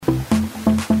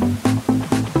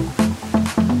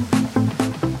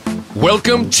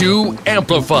Welcome to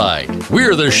Amplified.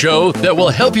 We're the show that will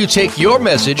help you take your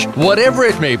message, whatever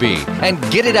it may be, and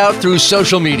get it out through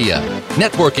social media,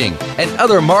 networking, and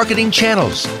other marketing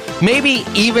channels. Maybe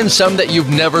even some that you've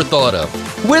never thought of.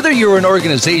 Whether you're an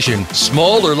organization,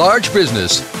 small or large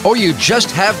business, or you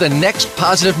just have the next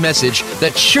positive message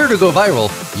that's sure to go viral,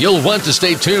 you'll want to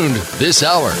stay tuned this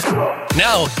hour.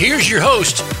 Now, here's your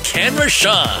host, Ken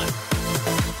Rochon.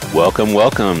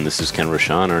 Welcome. This is Ken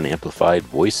Rochon on Amplified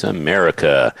Voice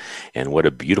America. And what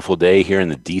a beautiful day here in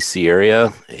the DC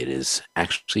area. It is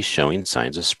actually showing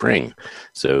signs of spring.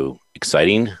 So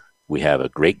exciting. We have a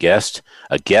great guest,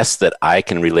 a guest that I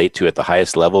can relate to at the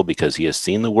highest level because he has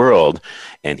seen the world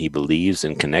and he believes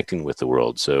in connecting with the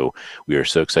world. So we are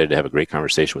so excited to have a great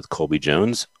conversation with Colby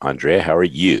Jones. Andrea, how are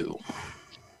you?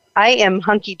 I am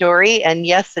hunky-dory, and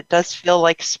yes, it does feel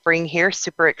like spring here.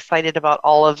 Super excited about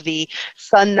all of the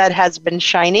sun that has been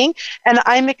shining, and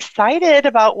I'm excited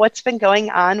about what's been going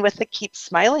on with the Keep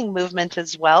Smiling movement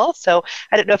as well. So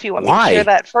I don't know if you want me to share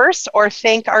that first or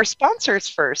thank our sponsors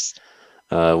first.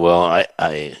 Well,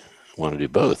 I want to do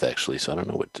both, actually, so I don't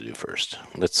know what to do first.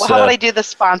 How about I do the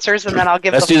sponsors, and then I'll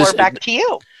give the floor back to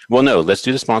you. Well, no, let's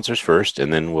do the sponsors first,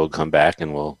 and then we'll come back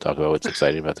and we'll talk about what's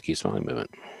exciting about the Keep Smiling movement.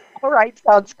 All right,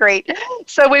 sounds great.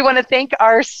 So we want to thank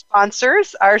our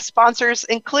sponsors. Our sponsors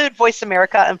include Voice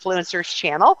America Influencers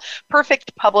Channel,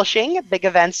 Perfect Publishing, Big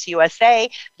Events USA,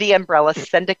 The Umbrella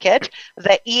Syndicate,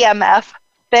 the EMF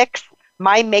Fix,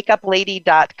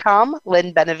 MyMakeupLady.com,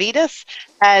 Lynn Benavides,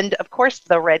 and of course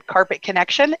the Red Carpet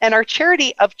Connection. And our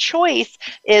charity of choice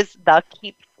is the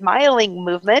Keep Smiling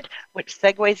movement, which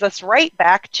segues us right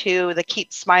back to the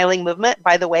Keep Smiling movement.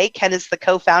 By the way, Ken is the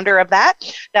co-founder of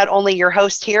that. Not only your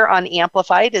host here on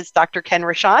Amplified is Dr. Ken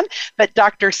Rochon, but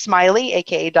Dr. Smiley,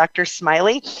 aka Dr.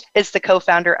 Smiley, is the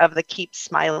co-founder of the Keep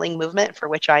Smiling movement, for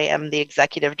which I am the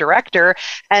executive director.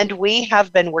 And we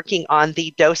have been working on the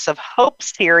Dose of Hope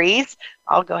series.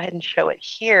 I'll go ahead and show it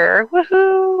here.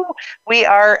 Woohoo! We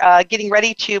are getting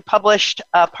ready to publish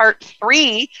part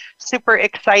 3. Super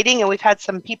exciting. And we've had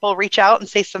some people reach out and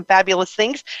say some fabulous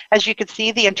things. As you can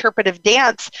see, the interpretive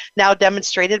dance now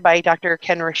demonstrated by Dr.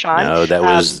 Ken Rochon. No, that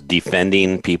was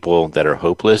defending people that are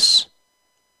hopeless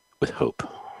with hope.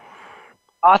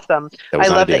 Awesome. I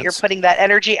love that you're putting that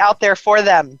energy out there for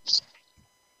them.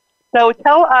 So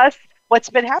tell us what's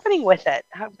been happening with it.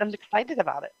 I'm excited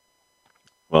about it.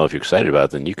 Well, if you're excited about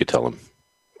it, then you could tell them.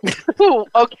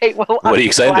 Okay, well, what are you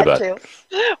excited about?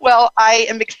 Well, I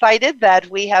am excited that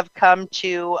we have come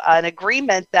to an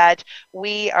agreement that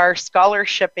we are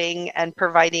scholarshiping and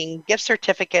providing gift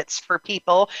certificates for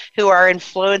people who are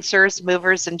influencers,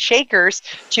 movers, and shakers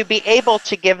to be able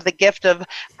to give the gift of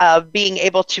being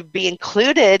able to be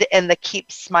included in the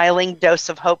Keep Smiling Dose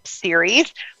of Hope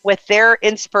series with their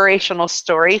inspirational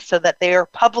story so that they are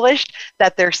published,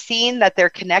 that they're seen, that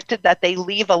they're connected, that they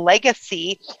leave a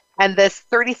legacy. And this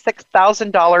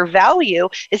 $36,000 value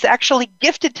is actually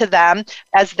gifted to them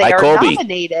as they are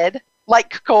nominated,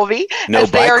 like Colby,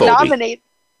 as they are nominated.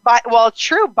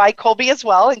 By Colby as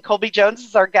well, and Colby Jones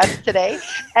is our guest today.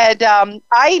 And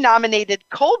I nominated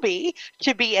Colby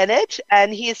to be in it,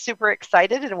 and he is super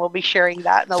excited, and we'll be sharing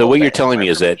that. So what you're telling me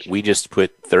is that we just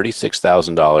put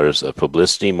 $36,000 of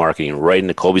publicity marketing right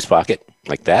into Colby's pocket,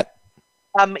 like that?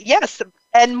 Yes.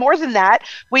 And more than that,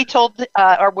 we told,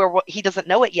 he doesn't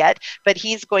know it yet, but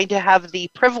he's going to have the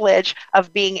privilege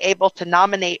of being able to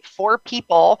nominate 4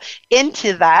 people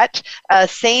into that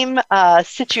same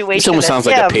situation. This almost sounds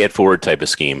like a pay it forward type of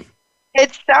scheme.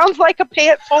 It sounds like a pay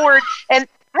it forward. And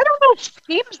I don't know if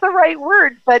scheme's the right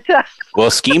word, but...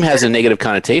 Well, scheme has a negative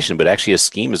connotation, but actually a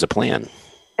scheme is a plan.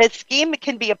 A scheme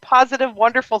can be a positive,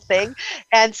 wonderful thing.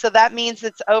 And so that means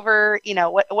it's over,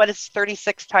 what is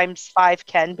 36 times 5,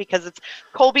 Ken? Because it's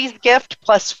Colby's gift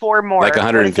plus 4 more. Like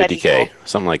 $150K,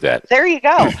 something like that. There you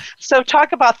go. So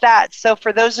talk about that. So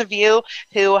for those of you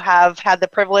who have had the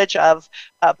privilege of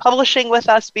publishing with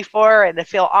us before and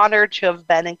feel honored to have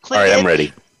been included. All right, I'm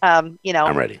ready.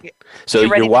 I'm ready. So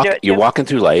you're walking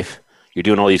through life. You're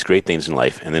doing all these great things in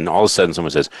life. And then all of a sudden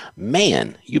someone says,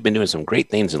 man, you've been doing some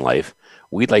great things in life.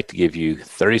 We'd like to give you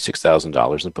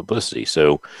 $36,000 in publicity.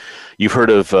 So you've heard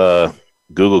of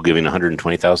Google giving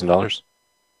 $120,000?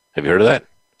 Have you heard of that?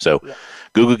 So yeah.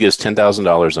 Google gives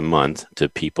 $10,000 a month to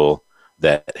people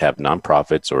that have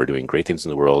nonprofits or are doing great things in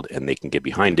the world, and they can get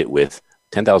behind it with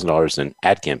 $10,000 in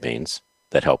ad campaigns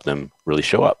that help them really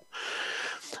show up.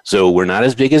 So we're not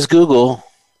as big as Google,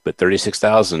 but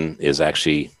 36,000 is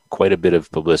actually quite a bit of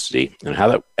publicity. And how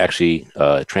that actually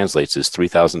translates is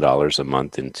 $3,000 a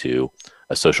month into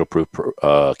a social proof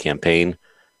campaign,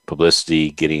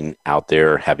 publicity, getting out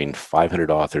there, having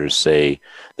 500 authors say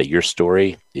that your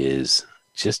story is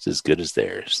just as good as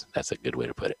theirs. That's a good way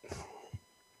to put it.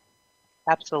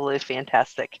 Absolutely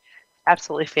fantastic.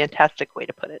 Absolutely fantastic way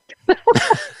to put it.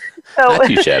 Not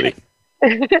too shabby.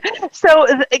 So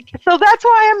that's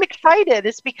why I'm excited,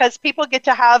 is because people get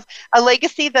to have a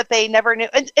legacy that they never knew.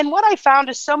 And what I found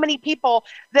is so many people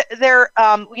that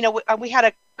we had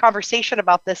a conversation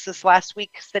about this last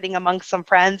week sitting among some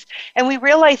friends, and we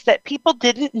realized that people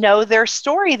didn't know their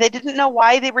story. They didn't know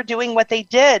why they were doing what they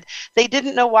did. They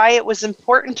didn't know why it was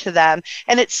important to them.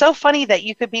 And it's so funny that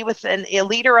you could be with a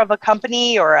leader of a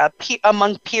company or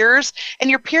among peers, and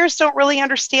your peers don't really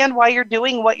understand why you're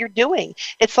doing what you're doing.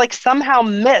 It's like somehow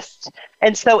missed.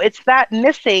 And so it's that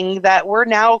missing that we're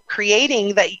now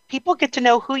creating, that people get to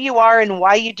know who you are and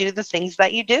why you do the things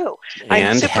that you do.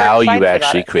 And how you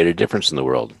actually create a difference in the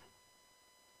world.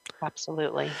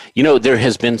 Absolutely. You know, there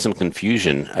has been some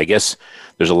confusion. I guess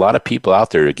there's a lot of people out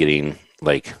there getting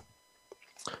like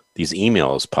these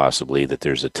emails possibly that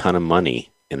there's a ton of money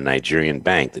in a Nigerian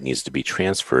bank that needs to be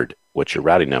transferred. What's your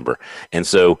routing number? And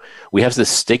so we have this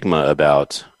stigma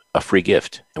about a free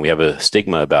gift, and we have a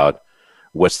stigma about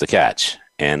what's the catch?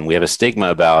 And we have a stigma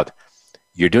about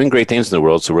you're doing great things in the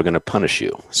world, so we're going to punish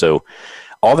you. So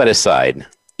all that aside,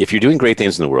 if you're doing great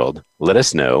things in the world, let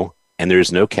us know. And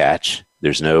there's no catch.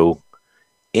 There's no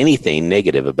anything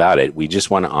negative about it. We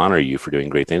just want to honor you for doing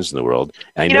great things in the world.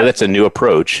 And I know that's a new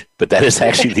approach, but that is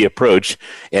actually the approach.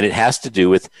 And it has to do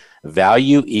with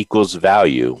value equals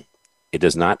value. It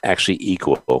does not actually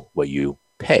equal what you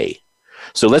pay.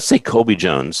 So let's say Colby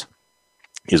Jones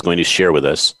is going to share with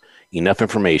us enough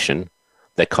information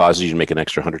that causes you to make an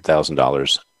extra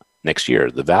 $100,000 next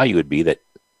year. The value would be that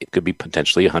it could be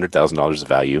potentially $100,000 of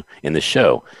value in the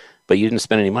show, but you didn't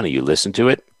spend any money. You listened to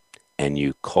it and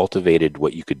you cultivated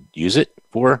what you could use it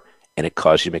for, and it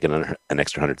caused you to make an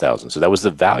extra $100,000. So that was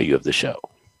the value of the show.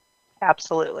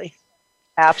 Absolutely.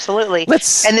 Absolutely.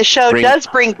 And the show does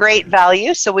bring great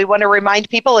value. So we want to remind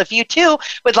people, if you too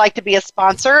would like to be a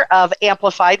sponsor of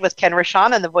Amplified with Ken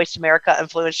Rochon and the Voice America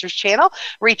Influencers channel,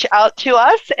 reach out to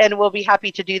us and we'll be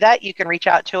happy to do that. You can reach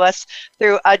out to us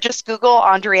through just Google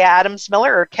Andrea Adams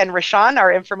Miller or Ken Rochon.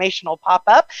 Our information will pop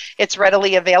up. It's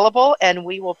readily available and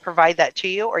we will provide that to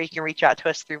you, or you can reach out to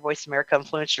us through Voice America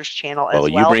Influencers channel as well.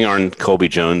 Well, you bring on Colby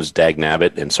Jones,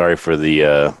 Dagnabbit, and sorry for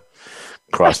the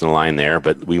crossing the line there,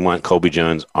 but we want Colby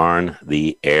Jones on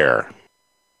the air.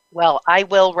 Well, I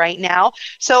will right now.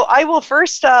 So I will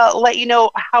first let you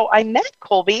know how I met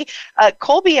Colby.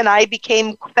 Colby and I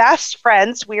became fast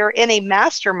friends. We are in a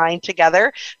mastermind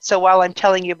together. So while I'm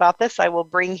telling you about this, I will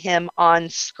bring him on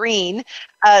screen.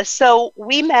 So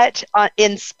we met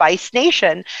in Spice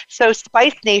Nation. So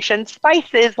Spice Nation,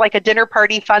 Spice is like a dinner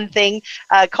party fun thing.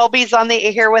 Colby's on the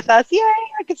here with us. Yay,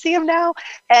 I can see him now.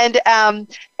 And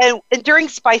during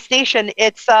Spice Nation,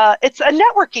 it's a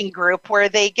networking group where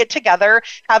they get together,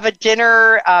 have a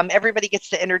dinner. Everybody gets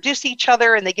to introduce each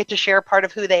other, and they get to share part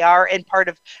of who they are and part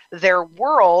of their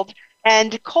world.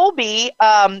 And Colby,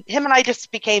 him and I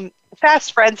just became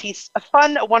fast friends. He's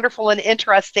fun, wonderful, and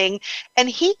interesting. And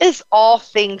he is all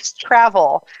things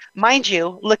travel. Mind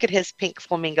you, look at his pink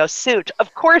flamingo suit.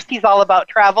 Of course, he's all about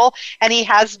travel, and he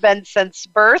has been since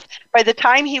birth. By the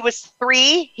time he was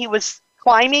 3, he was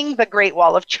climbing the Great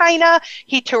Wall of China.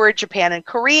 He toured Japan and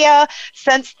Korea.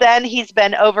 Since then, he's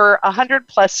been over 100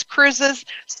 plus cruises,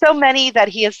 so many that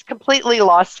he has completely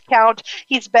lost count.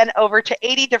 He's been over to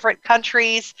 80 different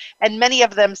countries, and many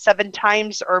of them 7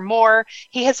 times or more.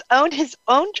 He has owned his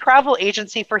own travel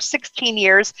agency for 16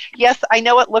 years. Yes, I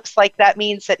know it looks like that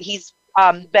means that he's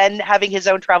been having his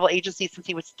own travel agency since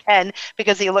he was 10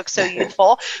 because he looks so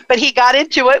youthful, but he got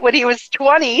into it when he was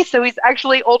 20, so he's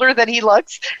actually older than he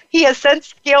looks. He has since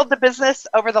scaled the business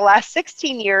over the last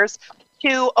 16 years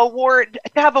to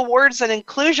have awards and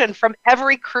inclusion from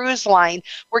every cruise line,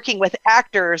 working with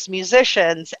actors,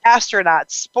 musicians,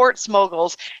 astronauts, sports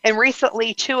moguls, and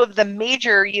recently 2 of the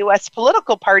major U.S.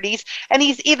 political parties. And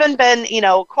he's even been,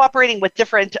 cooperating with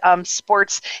different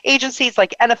sports agencies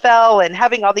like NFL and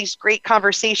having all these great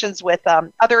conversations with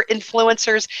other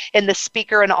influencers in the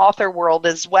speaker and author world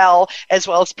as well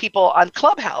as people on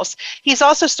Clubhouse. He's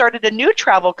also started a new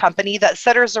travel company that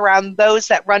centers around those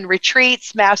that run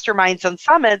retreats, masterminds, and and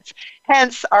summits,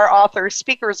 hence our author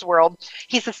Speaker's World.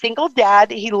 He's a single dad.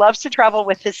 He loves to travel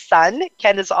with his son.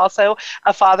 Ken is also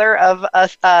a father of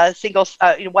a single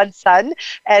one son,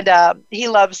 and he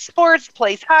loves sports,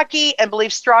 plays hockey, and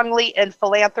believes strongly in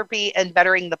philanthropy and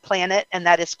bettering the planet, and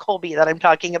that is Colby that I'm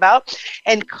talking about.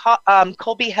 And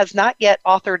Colby has not yet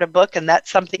authored a book, and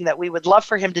that's something that we would love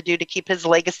for him to do to keep his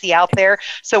legacy out there.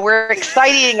 So we're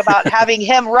excited about having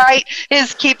him write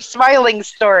his Keep Smiling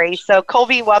story. So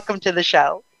Colby, welcome to the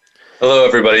show. Hello,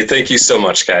 everybody. Thank you so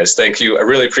much, guys. Thank you. I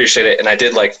really appreciate it. And I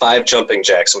did like 5 jumping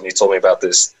jacks when you told me about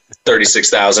this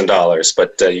 $36,000,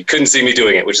 but you couldn't see me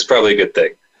doing it, which is probably a good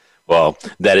thing. Well,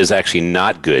 that is actually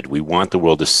not good. We want the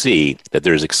world to see that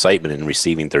there's excitement in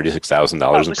receiving $36,000 in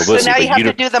publicity. So now you have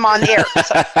to do them on air.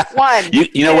 So, one.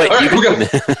 You know what? Right,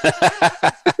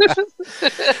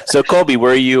 So, Colby,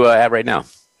 where are you at right now?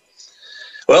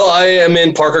 Well, I am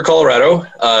in Parker, Colorado,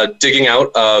 digging out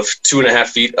of 2.5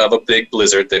 feet of a big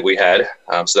blizzard that we had.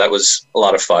 So that was a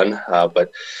lot of fun.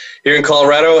 But here in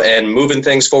Colorado and moving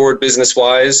things forward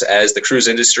business-wise as the cruise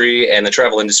industry and the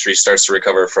travel industry starts to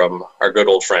recover from our good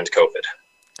old friend COVID.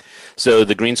 So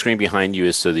the green screen behind you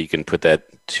is so that you can put that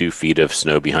 2 feet of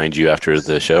snow behind you after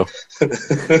the show?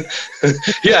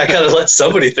 Yeah, I kind of let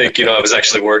somebody think, I was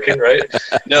actually working, right?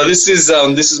 No, this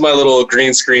is my little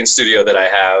green screen studio that I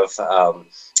have.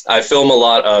 I film a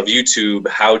lot of YouTube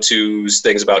how-tos,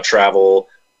 things about travel,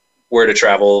 where to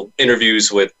travel,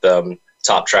 interviews with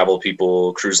top travel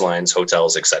people, cruise lines,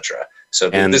 hotels, etc. So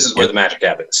this is where the magic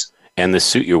happens. And the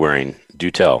suit you're wearing,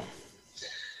 do tell.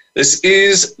 This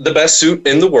is the best suit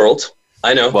in the world.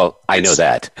 I know. Well, I know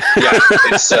that. Yeah,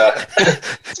 it's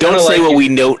don't say what we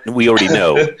know. We already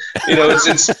know.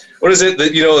 It's what is it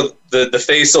that the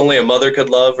face only a mother could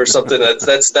love or something.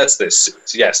 That's this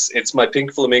suit. Yes, it's my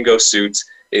pink flamingo suit.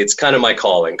 It's kind of my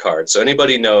calling card. So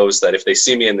anybody knows that if they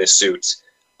see me in this suit,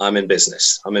 I'm in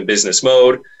business. I'm in business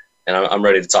mode, and I'm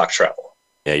ready to talk travel.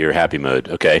 Yeah, you're happy mode.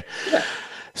 Okay. Yeah.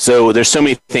 So there's so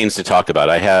many things to talk about.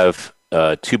 I have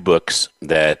 2 books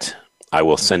that I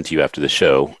will send to you after the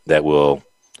show that will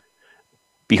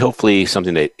be hopefully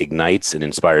something that ignites and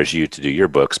inspires you to do your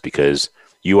books, because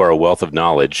you are a wealth of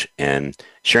knowledge, and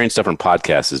sharing stuff on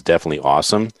podcasts is definitely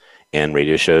awesome, and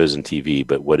radio shows and TV.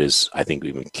 But what is, I think,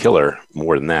 even killer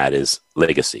more than that is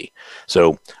legacy.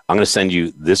 So I'm going to send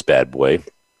you this bad boy.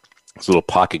 It's a little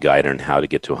pocket guide on how to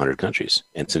get to 100 countries.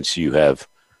 And since you have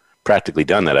practically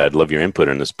done that, I'd love your input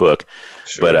in this book.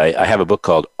 Sure. But I have a book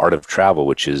called Art of Travel,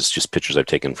 which is just pictures I've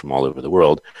taken from all over the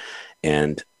world.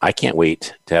 And I can't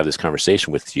wait to have this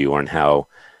conversation with you on how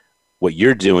what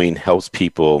you're doing helps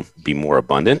people be more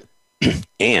abundant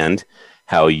and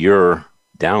how your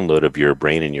download of your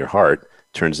brain and your heart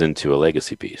turns into a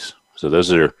legacy piece. So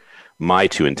those are my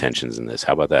 2 intentions in this.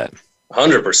 How about that?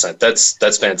 100%.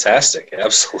 That's fantastic.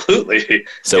 Absolutely.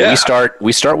 So yeah.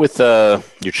 we start with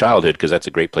your childhood, because that's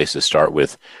a great place to start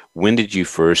with. When did you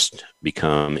first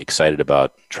become excited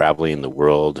about traveling the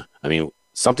world? I mean,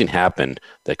 something happened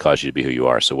that caused you to be who you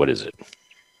are. So what is it?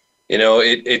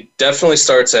 It definitely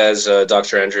starts, as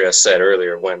Dr. Andrea said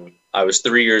earlier, when I was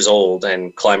 3 years old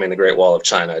and climbing the Great Wall of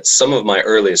China. It's some of my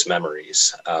earliest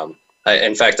memories.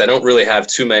 In fact, I don't really have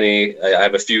too many. I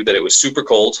have a few that it was super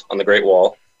cold on the Great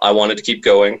Wall. I wanted to keep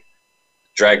going,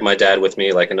 dragged my dad with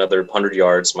me like another 100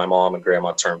 yards. My mom and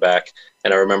grandma turned back.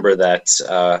 And I remember that.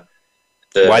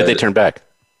 Why did they turn back?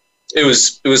 It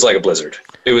was like a blizzard.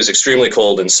 It was extremely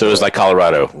cold. And so it was like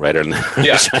Colorado, right?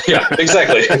 Yeah,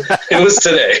 exactly. It was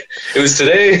today. It was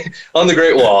today on the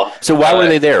Great Wall. So why were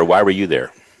they there? Why were you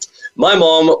there? My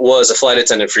mom was a flight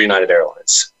attendant for United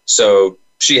Airlines. So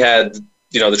she had,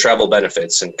 the travel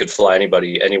benefits and could fly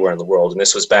anybody anywhere in the world. And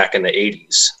this was back in the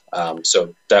 80s.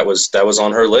 So that was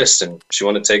on her list, and she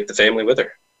wanted to take the family with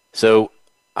her. So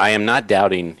I am not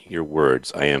doubting your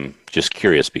words. I am just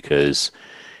curious, because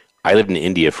I lived in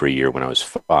India for a year when I was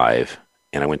 5,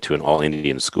 and I went to an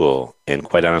all-Indian school. And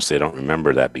quite honestly, I don't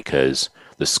remember that, because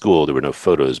the school, there were no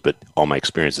photos, but all my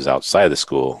experiences outside of the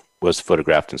school was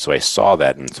photographed. And so I saw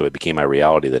that, and so it became my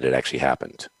reality that it actually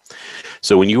happened.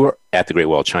 So when you were at the Great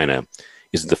Wall of China,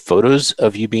 is it the photos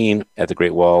of you being at the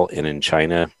Great Wall and in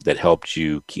China that helped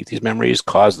you keep these memories,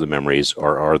 cause the memories,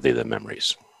 or are they the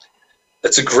memories?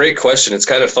 That's a great question. It's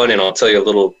kind of funny, and I'll tell you a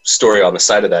little story on the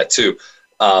side of that too.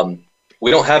 We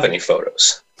don't have any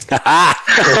photos.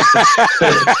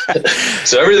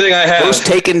 So everything I have was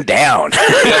taken down.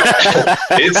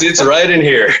 It's right in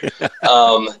here.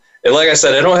 And like I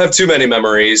said, I don't have too many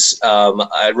memories.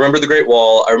 I remember the Great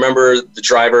Wall. I remember the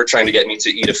driver trying to get me to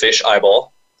eat a fish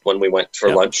eyeball when we went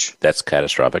for lunch. That's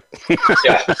catastrophic.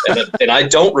 Yeah. And I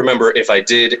don't remember if I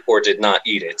did or did not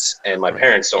eat it. And my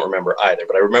parents don't remember either.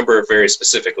 But I remember very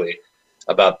specifically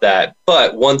about that.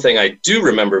 But one thing I do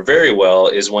remember very well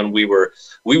is when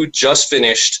we just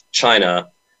finished China,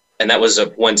 and that was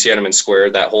when Tiananmen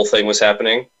Square, that whole thing was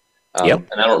happening. And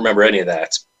I don't remember any of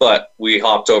that, but we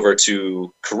hopped over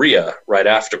to Korea right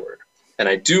afterward. And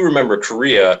I do remember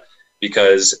Korea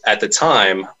because at the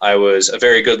time I was a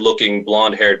very good looking,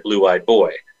 blonde haired, blue eyed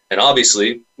boy. And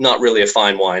obviously not really a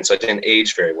fine wine, so I didn't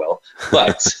age very well.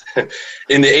 But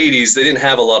in the 80s, they didn't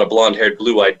have a lot of blonde haired,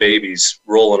 blue eyed babies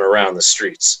rolling around the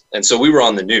streets. And so we were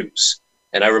on the news.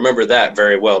 And I remember that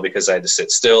very well because I had to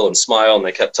sit still and smile, and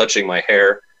they kept touching my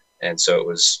hair. And so it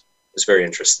was very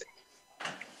interesting.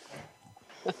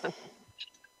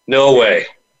 No way.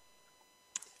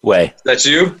 Way. That's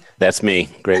you? That's me.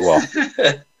 Great Wall.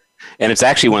 And it's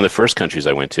actually one of the first countries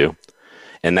I went to.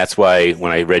 And that's why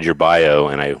when I read your bio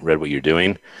and I read what you're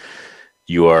doing,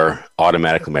 you are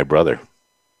automatically my brother.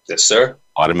 Yes, sir.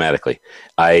 Automatically.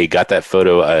 I got that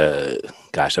photo.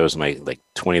 That was my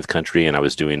 20th country, and I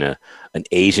was doing an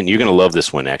Asian. You're going to love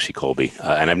this one, actually, Colby.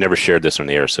 And I've never shared this on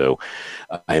the air, so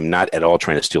I'm not at all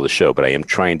trying to steal the show, but I am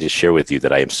trying to share with you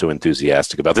that I am so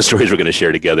enthusiastic about the stories we're going to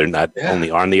share together, not only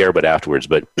on the air but afterwards.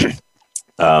 But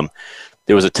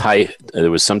there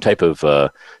was some type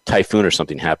of typhoon or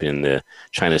something happening in the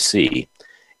China Sea,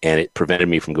 and it prevented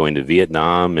me from going to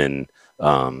Vietnam and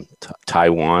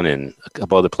Taiwan and a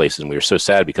couple other places. And we were so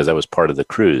sad because I was part of the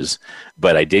cruise,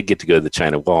 but I did get to go to the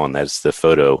China Wall, and that's the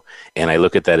photo. And I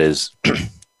look at that as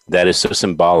that is so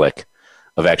symbolic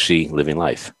of actually living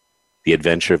life, the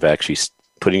adventure of actually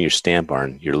putting your stamp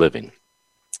on your living.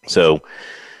 So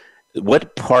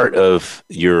what part of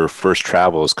your first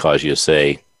travels caused you to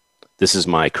say, this is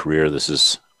my career, this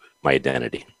is my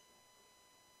identity?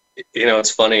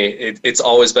 It's funny. It's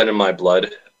always been in my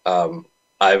blood.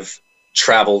 I've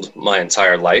traveled my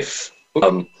entire life.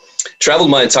 But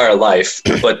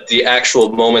the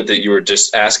actual moment that you were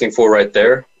just asking for right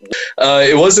there,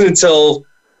 it wasn't until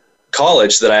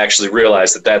college that I actually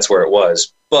realized that that's where it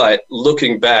was. But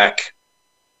looking back,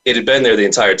 it had been there the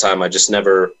entire time. I just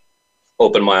never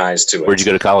opened my eyes to it. Where'd you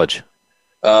go to college?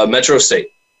 Metro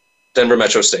State, Denver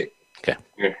Metro State. Okay.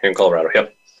 Here in Colorado.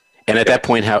 Yep. And at that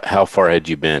point, how far had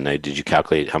you been? Did you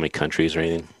calculate how many countries or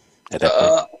anything at that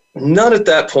point? Not at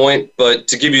that point, but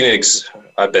to give you an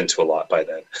I've been to a lot by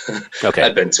then. Okay.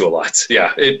 I've been to a lot.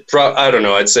 Yeah. I don't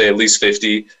know. I'd say at least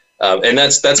 50. And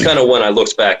that's kind of when I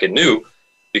looked back and knew,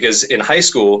 because in high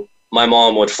school, my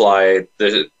mom would fly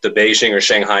the Beijing or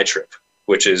Shanghai trip,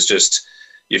 which is just,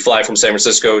 you fly from San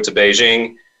Francisco to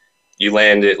Beijing, you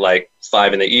land at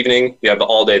 5 in the evening, you have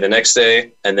all day the next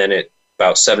day, and then at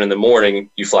about 7 in the morning,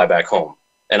 you fly back home.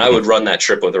 And I would run that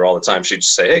trip with her all the time. She'd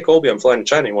just say, "Hey, Colby, I'm flying to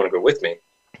China. You want to go with me?"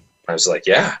 I was like,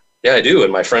 yeah, I do.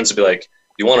 And my friends would be like,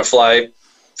 "You want to fly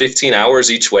 15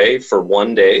 hours each way for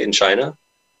one day in China?"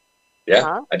 Yeah,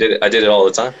 uh-huh. I did it all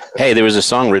the time. Hey, there was a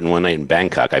song written one night in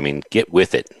Bangkok. I mean, get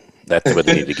with it. That's what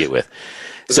they need to get with.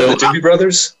 So the Doobie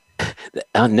Brothers?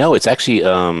 No, it's actually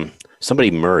somebody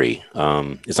Murray.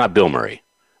 It's not Bill Murray,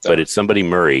 but it's somebody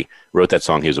Murray wrote that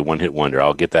song. He was a one-hit wonder.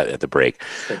 I'll get that at the break.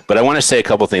 But I want to say a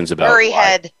couple things about Murray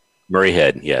Head. Murray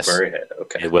Head, yes. Murray Head,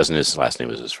 okay. It wasn't his last name,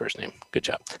 it was his first name. Good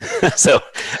job. So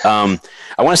I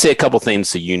want to say a couple things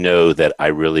so you know that I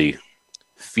really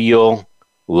feel,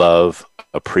 love,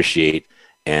 appreciate,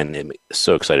 and am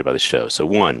so excited about the show. So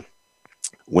one,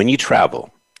 when you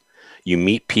travel, you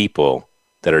meet people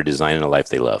that are designing a life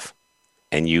they love,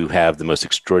 and you have the most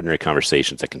extraordinary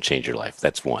conversations that can change your life.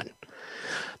 That's one.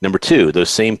 Number two, those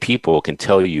same people can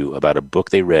tell you about a book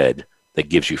they read that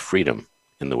gives you freedom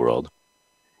in the world.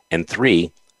 And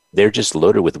three, they're just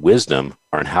loaded with wisdom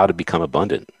on how to become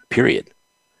abundant, period.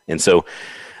 And so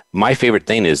my favorite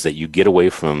thing is that you get away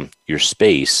from your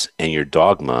space and your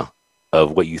dogma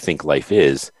of what you think life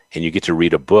is, and you get to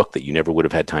read a book that you never would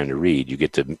have had time to read. You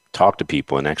get to talk to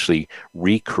people and actually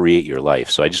recreate your life.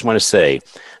 So I just want to say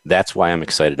that's why I'm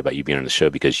excited about you being on the show,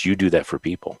 because you do that for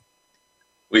people.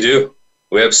 We do.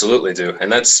 We absolutely do. And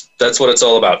that's what it's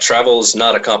all about. Travel is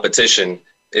not a competition.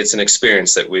 It's an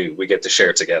experience that we get to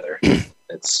share together.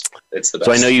 It's the best.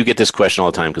 So I know you get this question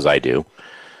all the time because I do.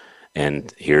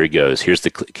 And here it goes.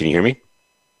 Can you hear me?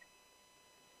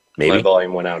 Maybe. My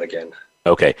volume went out again.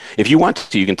 Okay. If you want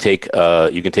to, you can take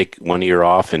one ear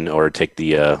off or take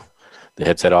the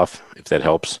headset off, if that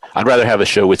helps. I'd rather have a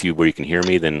show with you where you can hear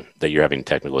me than that you're having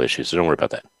technical issues. So don't worry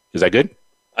about that. Is that good?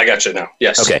 I got you now.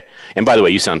 Yes. Okay. And by the way,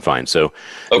 you sound fine. So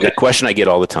The question I get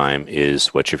all the time is,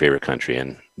 what's your favorite country?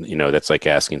 And, that's like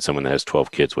asking someone that has 12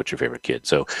 kids, what's your favorite kid?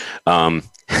 So I'm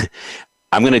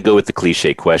going to go with the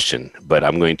cliche question, but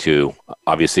I'm going to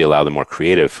obviously allow the more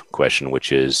creative question,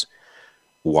 which is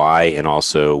why, and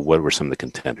also what were some of the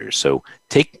contenders? So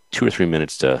take 2 or 3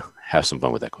 minutes to have some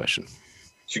fun with that question.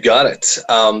 You got it.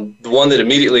 The one that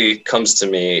immediately comes to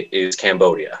me is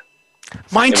Cambodia.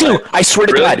 Mine too. I swear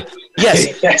to God.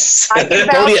 Yes. Yes. I can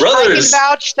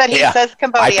vouch that he says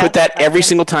Cambodia. I put that every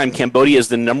single time. Cambodia is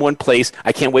the number one place.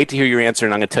 I can't wait to hear your answer,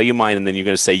 and I'm going to tell you mine, and then you're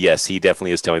going to say, yes, he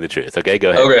definitely is telling the truth. Okay,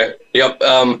 go ahead. Okay. Yep.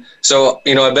 So,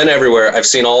 I've been everywhere. I've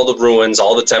seen all the ruins,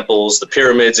 all the temples, the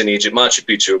pyramids in Egypt, Machu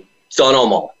Picchu. Done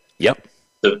them all. Yep.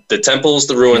 The temples,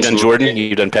 the ruins. You done Jordan?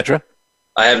 You done Petra?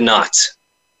 I have not.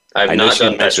 I not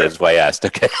done Petra. That's why I asked.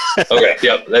 Okay. Okay.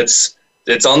 Yep.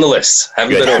 It's on the list.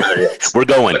 Haven't been over there yet. We're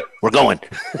going.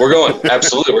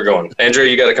 Absolutely, we're going. Andrea,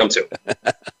 you got to come too.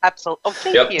 Absolutely. Oh,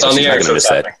 thank you. It's on the air.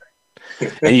 So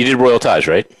and you did Royal Taj,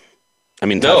 right? I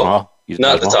mean, Taj Mahal?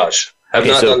 Not the Taj. Have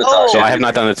not done the Taj. So I have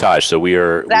not done the Taj. So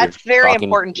That's very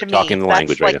important to me. Talking the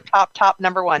language right now. Top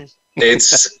number one.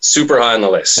 It's super high on the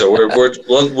list. So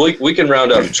we can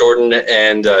round up Jordan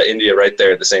and India right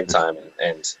there at the same time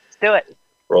and do it.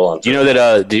 Roll on. Do you know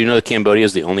that Cambodia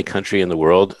is the only country in the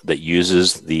world that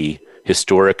uses the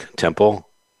historic temple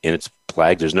in its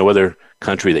flag? There's no other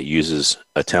country that uses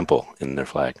a temple in their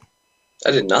flag.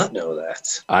 I did not know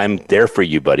that. I'm there for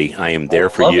you, buddy. I am there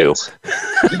for you.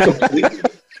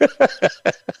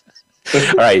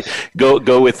 All right,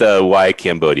 go with why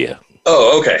Cambodia.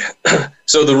 Oh, okay.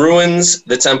 So the ruins,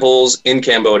 the temples in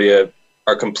Cambodia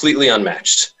are completely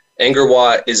unmatched. Angkor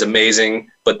Wat is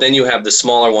amazing, but then you have the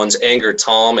smaller ones, Angkor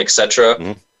Thom, etc.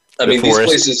 Mm-hmm. These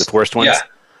places, the forest ones.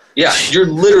 Yeah, you're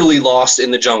literally lost in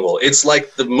the jungle. It's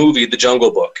like the movie The Jungle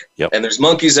Book. Yep. And there's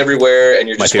monkeys everywhere, and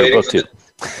you're just waiting. My favorite book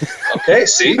too. Okay,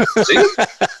 see,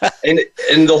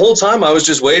 and the whole time I was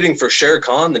just waiting for Shere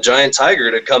Khan, the giant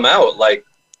tiger, to come out. Like,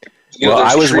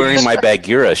 I was wearing my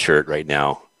Bagheera shirt right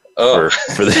now for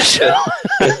this show.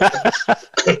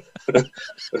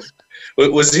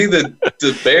 Was he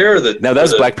the bear? Or no, that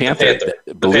was Black Panther.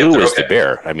 Baloo was the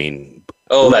bear. I mean,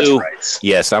 Baloo, that's right.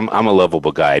 Yes, I'm a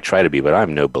lovable guy. I try to be, but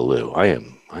I'm no Baloo. I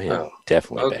am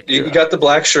definitely Bagheera. You got the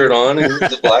black shirt on and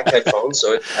the black headphones,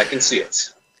 so I can see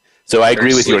it. So I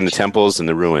agree with you on the temples and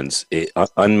the ruins,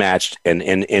 unmatched and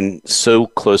in so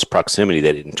close proximity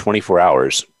that in 24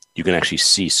 hours you can actually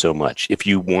see so much. If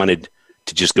you wanted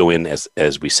to just go in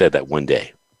as we said that one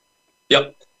day.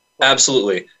 Yep,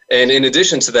 absolutely. And in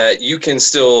addition to that, you can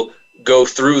still go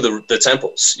through the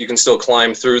temples. You can still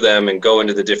climb through them and go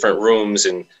into the different rooms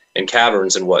and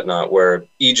caverns and whatnot, where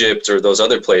Egypt or those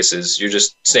other places, you're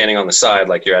just standing on the side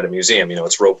like you're at a museum.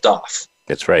 It's roped off.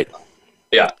 That's right.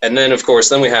 Yeah. And then, of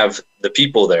course, we have the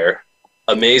people there.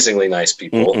 Amazingly nice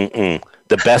people.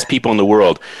 The best people in the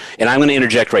world. And I'm going to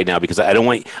interject right now because I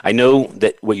know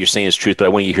that what you're saying is truth, but I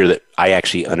want you to hear that I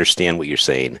actually understand what you're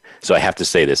saying. So I have to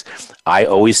say this. I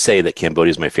always say that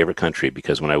Cambodia is my favorite country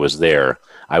because when I was there,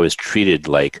 I was treated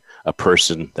like a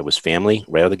person that was family.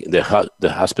 Right?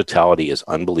 The hospitality is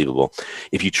unbelievable.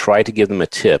 If you try to give them a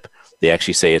tip, they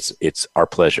actually say it's our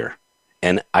pleasure.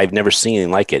 And I've never seen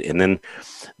anything like it. And then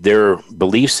their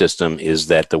belief system is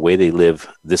that the way they live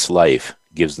this life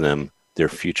gives them their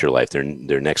future life, their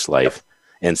next life.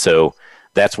 And so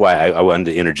that's why I wanted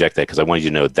to interject that because I wanted you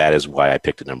to know that is why I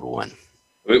picked it number one.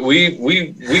 We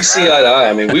see eye to eye.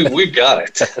 I mean, we've got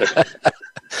it.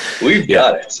 We've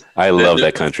got it. I love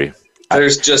that country.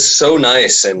 There's just so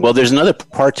nice. And well, there's another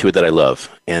part to it that I love,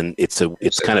 and it's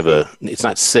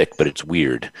not sick, but it's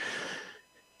weird.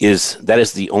 That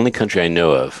is the only country I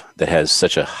know of that has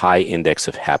such a high index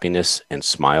of happiness and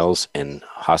smiles and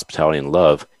hospitality and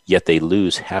love, yet they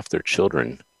lose half their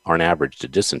children on average to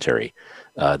dysentery.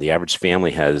 The average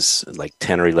family has like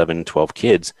 10 or 11, 12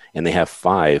 kids, and they have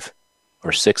 5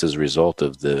 or 6 as a result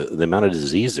of the amount of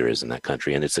disease there is in that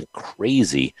country. And it's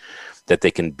crazy that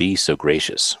they can be so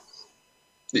gracious.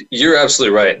 You're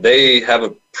absolutely right. They have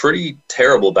a pretty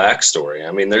terrible backstory.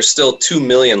 I mean, there's still 2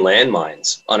 million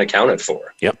landmines unaccounted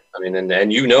for. Yep. I mean, and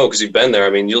because you've been there, I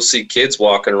mean, you'll see kids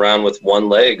walking around with one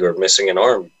leg or missing an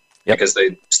arm because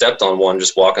they stepped on one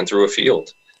just walking through a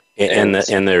field. And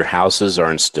their houses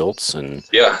are in stilts.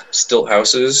 Stilt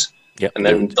houses. Yep. And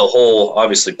then the whole,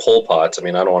 obviously, Pol Pot. I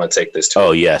mean, I don't want to take this to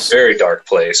a very dark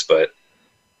place, but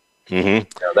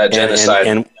that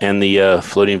genocide. And the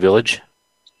floating village.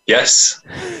 Yes.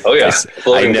 Oh yeah.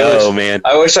 I know, village. Man.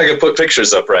 I wish I could put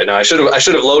pictures up right now. I should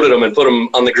have loaded them and put them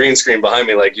on the green screen behind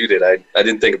me like you did. I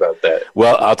didn't think about that.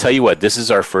 Well, I'll tell you what. This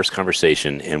is our first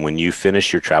conversation, and when you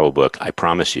finish your travel book, I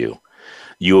promise you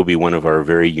will be one of our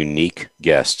very unique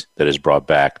guests that is brought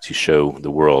back to show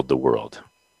the world.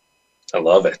 I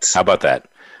love it. How about that?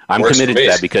 I'm committed to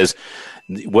that because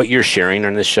what you're sharing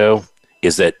on this show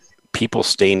is that people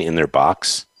staying in their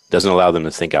box doesn't allow them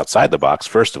to think outside the box,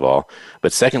 first of all.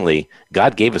 But secondly,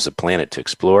 God gave us a planet to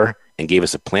explore and gave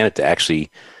us a planet to actually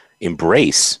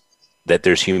embrace that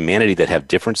there's humanity that have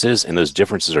differences, and those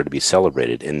differences are to be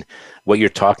celebrated. And what you're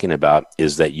talking about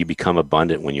is that you become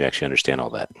abundant when you actually understand all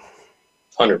that.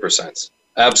 100%.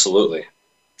 Absolutely.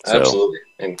 So, absolutely.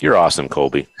 And you're awesome,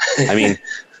 Colby. I mean,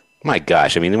 my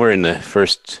gosh. I mean, we're in the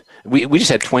first, we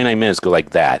just had 29 minutes go like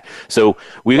that. So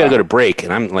we got to go to break,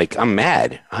 and I'm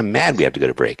mad. I'm mad we have to go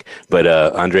to break. But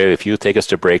Andrea, if you take us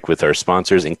to break with our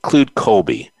sponsors, include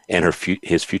Colby and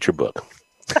his future book.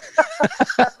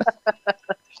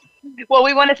 Well,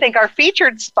 we want to thank our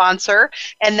featured sponsor,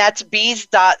 and that's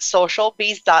Bees.social,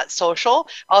 Bees.social,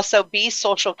 also Bees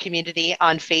Social Community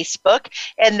on Facebook.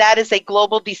 And that is a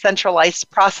global decentralized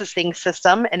processing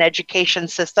system and education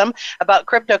system about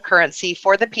cryptocurrency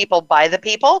for the people, by the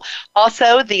people.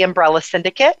 Also, the Umbrella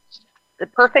Syndicate, the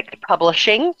Perfect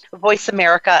Publishing, Voice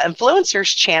America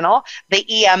Influencers Channel, the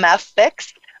EMF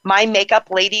Fix,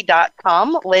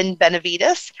 MyMakeupLady.com, Lynn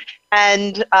Benavides.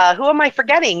 And who am I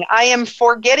forgetting? I am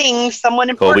forgetting someone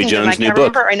important. Colby Jones' and I can't new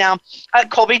remember book. Right now.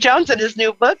 Colby Jones and his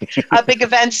new book, Big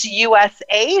Events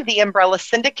USA, the Umbrella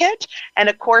Syndicate. And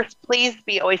of course, please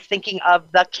be always thinking of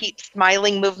the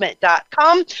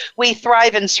KeepSmilingMovement.com. We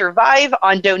thrive and survive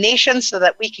on donations so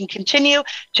that we can continue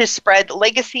to spread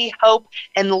legacy, hope,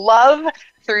 and love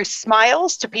through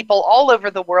smiles to people all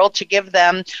over the world, to give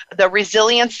them the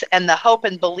resilience and the hope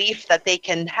and belief that they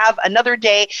can have another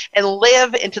day and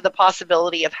live into the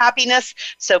possibility of happiness.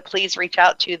 So please reach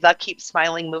out to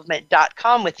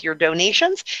thekeepsmilingmovement.com with your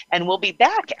donations, and we'll be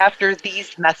back after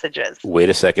these messages. Wait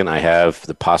a second. I have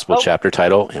the possible chapter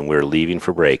title, and we're leaving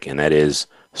for break, and that is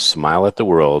Smile at the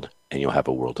World, and You'll Have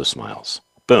a World of Smiles.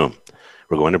 Boom.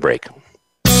 We're going to break.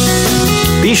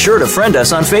 Be sure to friend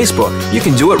us on Facebook. You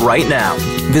can do it right now.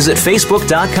 Visit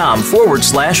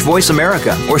facebook.com/Voice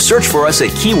America or search for us at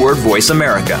keyword Voice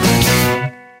America.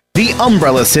 The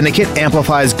Umbrella Syndicate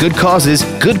amplifies good causes,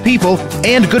 good people,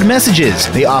 and good messages.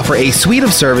 They offer a suite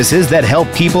of services that help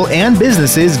people and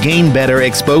businesses gain better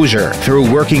exposure.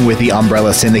 Through working with the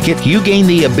Umbrella Syndicate, you gain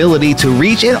the ability to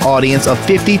reach an audience of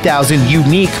 50,000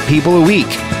 unique people a week.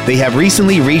 They have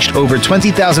recently reached over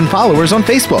 20,000 followers on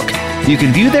Facebook. You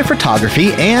can view their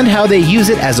photography and how they use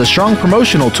it as a strong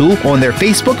promotional tool on their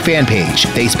Facebook fan page,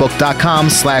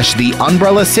 facebook.com/The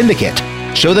Umbrella Syndicate.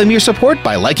 Show them your support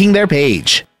by liking their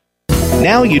page.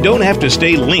 Now you don't have to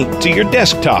stay linked to your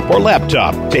desktop or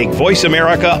laptop. Take Voice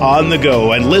America on the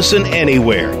go and listen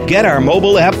anywhere. Get our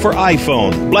mobile app for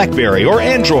iPhone, BlackBerry, or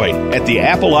Android at the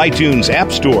Apple iTunes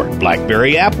App Store,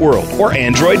 BlackBerry App World, or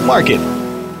Android Market.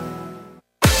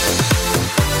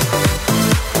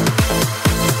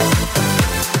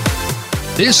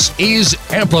 This is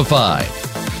Amplified.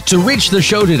 To reach the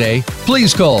show today,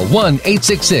 please call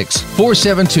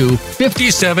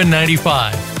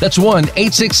 1-866-472-5795. That's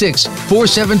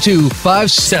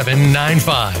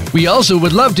 1-866-472-5795. We also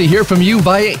would love to hear from you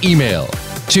via email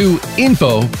to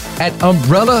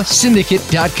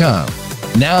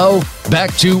info@umbrellasyndicate.com. Now,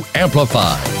 back to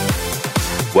Amplified.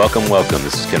 Welcome.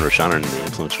 This is Ken Rochon on the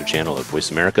Influencer Channel of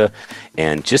Voice America.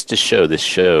 And just to show, this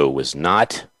show was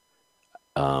not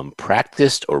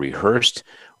practiced or rehearsed.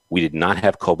 We did not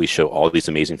have Colby show all these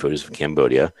amazing photos of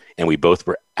Cambodia, and we both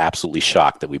were absolutely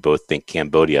shocked that we both think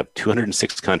Cambodia, of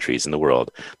 206 countries in the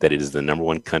world, that it is the number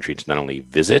one country to not only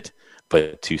visit,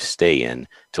 but to stay in,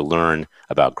 to learn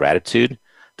about gratitude,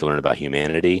 to learn about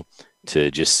humanity,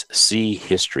 to just see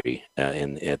history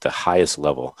at the highest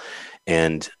level.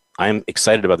 And I'm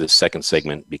excited about this second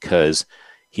segment because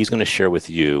he's going to share with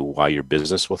you why your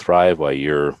business will thrive, why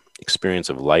your experience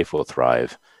of life will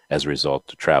thrive as a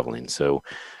result of traveling. So,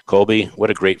 Colby, what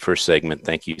a great first segment.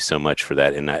 Thank you so much for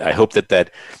that. And I hope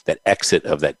that exit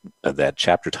of that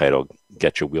chapter title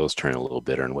got your wheels turning a little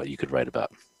bit on what you could write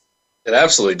about. It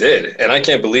absolutely did. And I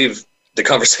can't believe the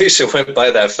conversation went by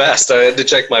that fast. I had to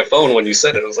check my phone when you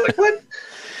said it. I was like, what?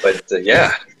 But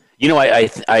yeah. You know, I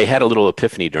had a little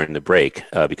epiphany during the break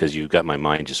because you got my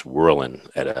mind just whirling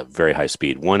at a very high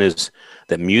speed. One is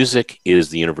that music is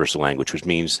the universal language, which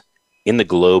means in the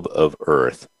globe of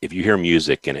Earth, if you hear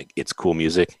music and it's cool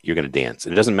music, you're going to dance.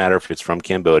 And it doesn't matter if it's from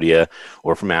Cambodia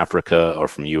or from Africa or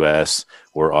from US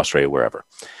or Australia, wherever.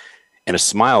 And a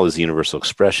smile is the universal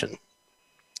expression.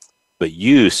 But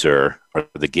you, sir, are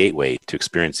the gateway to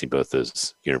experiencing both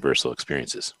those universal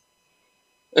experiences.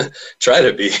 Try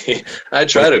to be. I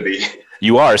try to be.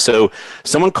 You are. So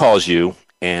someone calls you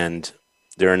and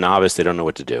they're a novice. They don't know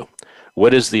what to do.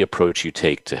 What is the approach you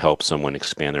take to help someone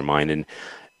expand their mind? And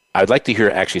I'd like to hear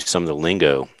actually some of the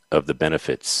lingo of the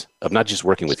benefits of not just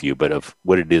working with you, but of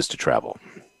what it is to travel.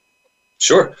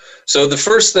 Sure. So the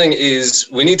first thing is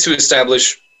we need to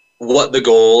establish what the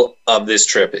goal of this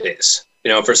trip is.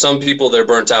 You know, for some people, they're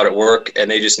burnt out at work and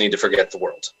they just need to forget the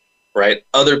world. right?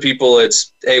 Other people,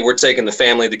 it's, hey, we're taking the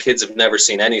family. The kids have never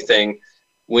seen anything.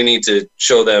 We need to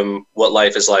show them what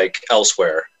life is like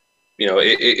elsewhere. You know,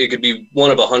 it could be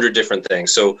one of 100 different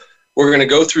things. So we're going to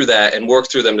go through that and work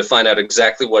through them to find out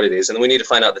exactly what it is. And then we need to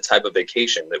find out the type of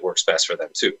vacation that works best for them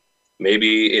too.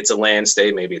 Maybe it's a land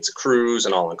stay, maybe it's a cruise,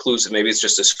 an all-inclusive, maybe it's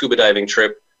just a scuba diving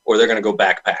trip, or they're going to go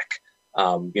backpack,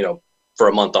 you know, for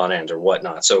a month on end or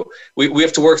whatnot. So we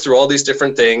have to work through all these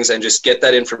different things and just get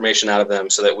that information out of them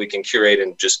so that we can curate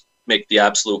and just make the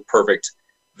absolute perfect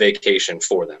vacation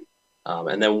for them.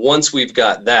 And then once we've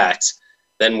got that,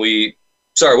 then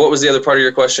sorry, what was the other part of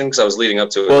your question? Because I was leading up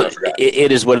to it. Well, and I forgot.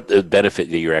 It is what the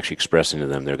benefit that you're actually expressing to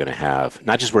them they're going to have,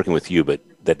 not just working with you, but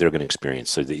that they're going to experience,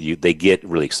 so that they get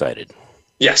really excited.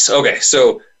 Yes. Okay.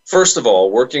 So first of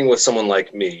all, working with someone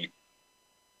like me,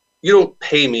 you don't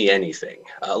pay me anything.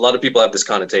 A lot of people have this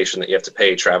connotation that you have to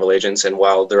pay travel agents, and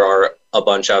while there are a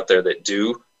bunch out there that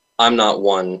do, I'm not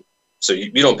one. So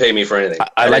you don't pay me for anything.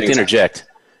 I like to interject,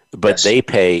 but yes. They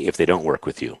pay if they don't work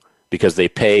with you, because they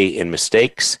pay in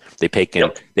mistakes, they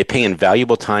pay in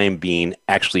valuable time being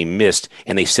actually missed,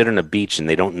 and they sit on a beach and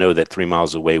they don't know that 3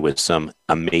 miles away was some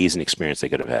amazing experience they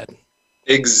could have had.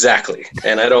 Exactly.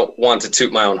 And I don't want to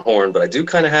toot my own horn, but I do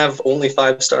kind of have only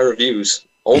 5-star reviews,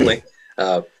 only.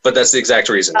 But that's the exact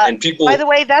reason. And people. By the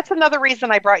way, that's another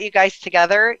reason I brought you guys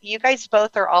together. You guys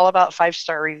both are all about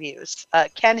 5-star reviews.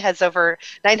 Ken has over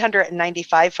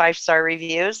 995 5-star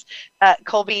reviews.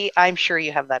 Colby, I'm sure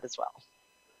you have that as well.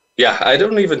 Yeah, I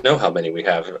don't even know how many we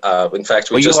have. In fact,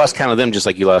 you lost count of them just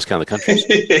like you lost count of the countries.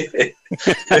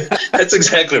 That's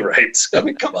exactly right. I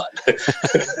mean, come on.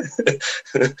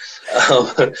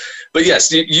 But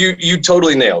yes, you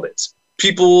totally nailed it.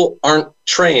 People aren't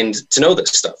trained to know this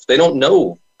stuff. They don't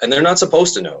know, and they're not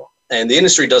supposed to know. And the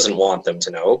industry doesn't want them to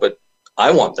know, but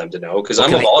I want them to know because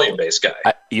I'm a volume-based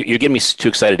guy. You're getting me too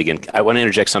excited again. I want to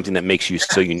interject something that makes you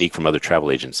so unique from other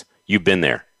travel agents. You've been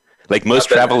there. Like most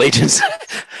travel agents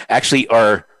actually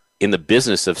are in the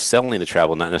business of selling the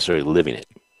travel, not necessarily living it.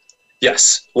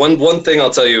 Yes. One thing I'll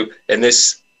tell you, and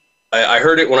this, I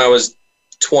heard it when I was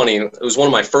 20. It was one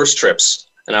of my first trips,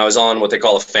 and I was on what they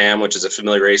call a FAM, which is a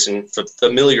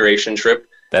familiarization trip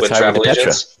with travel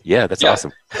agents. Yeah, that's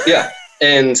awesome. Yeah.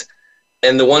 And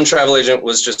the one travel agent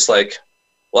was just like,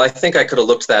 well, I think I could have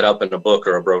looked that up in a book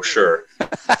or a brochure.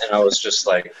 And I was just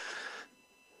like,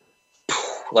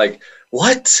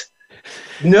 what?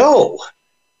 No.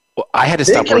 Well, I had to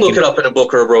stop working. They can look it up in a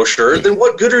book or a brochure. Then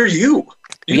what good are you?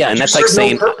 And that's like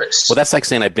saying, that's like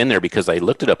saying I've been there because I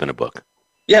looked it up in a book.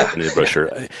 Yeah. In a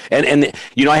brochure. And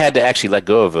you know, I had to actually let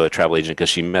go of a travel agent because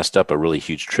she messed up a really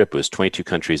huge trip. It was 22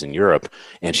 countries in Europe,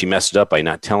 and she messed it up by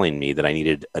not telling me that I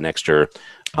needed an extra,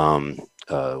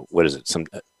 what is it?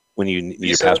 When you need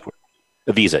your passport.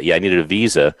 A visa. Yeah, I needed a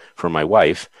visa for my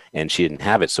wife, and she didn't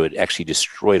have it, so it actually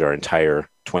destroyed our entire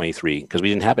 23 because we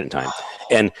didn't have it in time.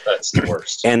 And that's the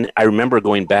worst. And I remember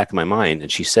going back in my mind,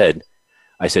 and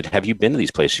I said, have you been to these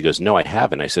places? She goes, no, I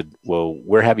haven't. I said, well,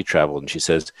 where have you traveled? And she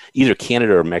says, either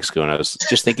Canada or Mexico. And I was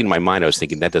just thinking in my mind,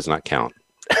 that does not count.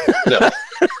 No,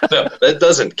 that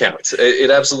doesn't count. It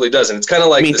absolutely doesn't. It's kind of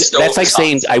like that's like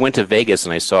saying I went to Vegas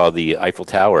and I saw the Eiffel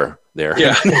Tower there.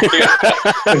 Yeah.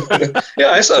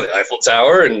 Yeah, I saw the Eiffel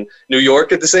Tower in New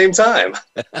York at the same time.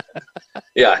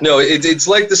 Yeah, no, it's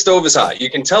like the stove is hot. You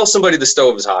can tell somebody the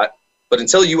stove is hot, but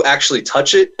until you actually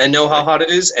touch it and know how hot it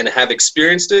is and have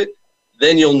experienced it,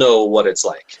 then you'll know what it's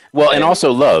like. Well, and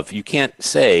also love. You can't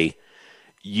say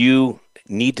you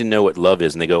need to know what love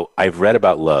is, and they go, I've read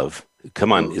about love.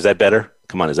 Come on, is that better?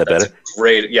 Come on, is that better?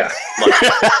 Great, yeah.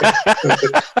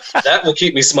 That will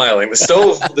keep me smiling.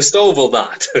 The stove will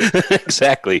not.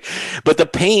 Exactly. But the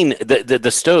pain,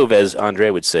 the stove, as Andre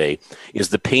would say, is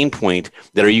the pain point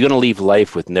that are you going to leave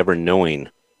life with never knowing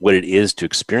what it is to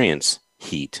experience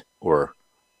heat or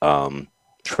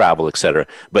travel, etc.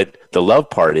 But the love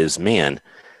part is, man,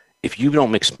 if you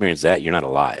don't experience that, you're not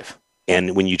alive.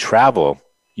 And when you travel,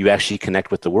 you actually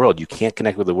connect with the world. You can't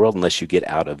connect with the world unless you get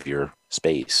out of your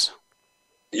space.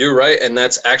 You're right, and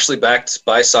that's actually backed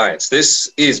by science.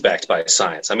 This is backed by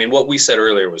science. I mean, what we said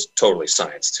earlier was totally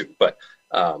science too, but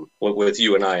with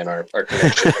you and I and our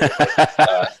connection.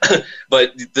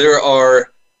 But there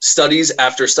are studies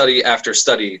after study after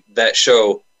study that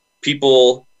show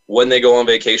people, when they go on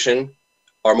vacation,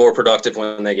 are more productive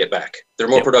when they get back. They're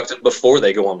more productive before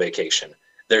they go on vacation.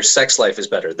 Their sex life is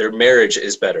better. Their marriage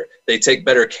is better. They take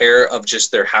better care of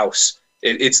just their house.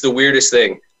 It's the weirdest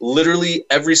thing. Literally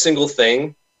every single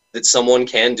thing that someone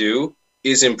can do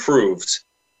is improved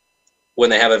when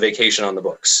they have a vacation on the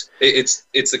books. It's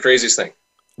the craziest thing.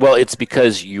 Well, it's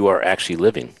because you are actually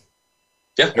living.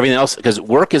 Yeah. Everything else, because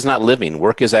work is not living.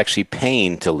 Work is actually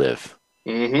paying to live.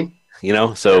 Mm-hmm. You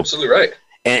know, so. Absolutely right.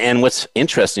 And what's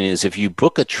interesting is if you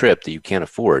book a trip that you can't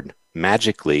afford,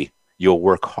 magically you'll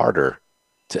work harder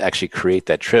to actually create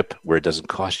that trip where it doesn't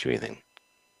cost you anything.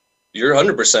 You're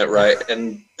 100% right.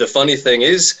 And the funny thing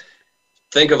is,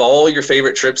 think of all your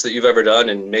favorite trips that you've ever done,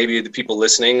 and maybe the people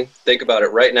listening, think about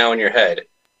it right now in your head.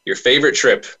 Your favorite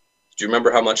trip, do you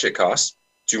remember how much it cost?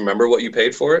 Do you remember what you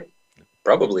paid for it?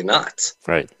 Probably not.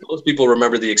 Right. Most people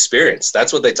remember the experience.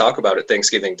 That's what they talk about at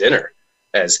Thanksgiving dinner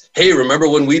as, hey, remember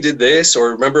when we did this?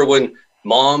 Or remember when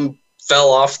mom fell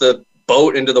off the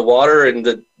boat into the water in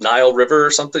the Nile River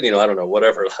or something? You know, I don't know,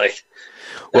 whatever. Like,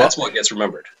 that's what gets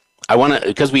remembered. I want to,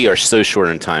 because we are so short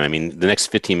in time, I mean, the next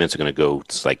 15 minutes are going to go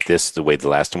like this, the way the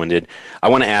last one did. I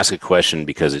want to ask a question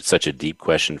because it's such a deep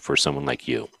question for someone like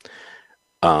you.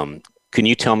 Can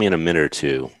you tell me in a minute or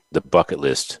two the bucket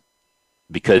list?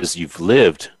 Because you've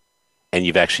lived and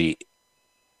you've actually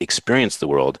experienced the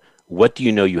world. What do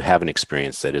you know you haven't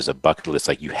experienced that is a bucket list,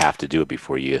 like you have to do it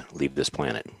before you leave this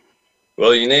planet?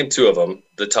 Well, you named two of them,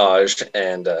 the Taj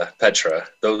and Petra.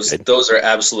 Those are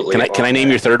absolutely. Can I name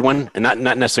your third one? And not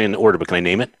necessarily in order, but can I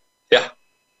name it? Yeah.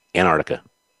 Antarctica.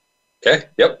 Okay.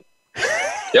 Yep.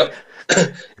 Yep.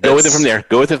 Go with it from there.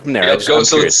 Yep,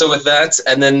 so with that,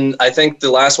 and then I think the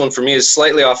last one for me is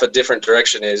slightly off a different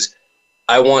direction. Is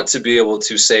I want to be able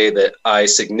to say that I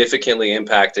significantly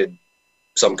impacted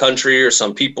some country or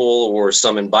some people or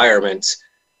some environment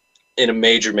in a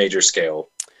major, major scale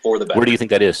for the better. Where do you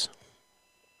think that is?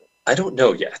 I don't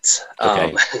know yet.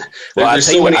 Okay. Well, I'll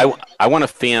tell you what, I want to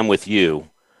fam with you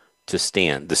to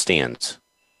the stands.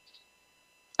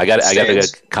 I got to go to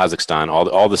Kazakhstan,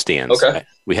 all the stands. Okay.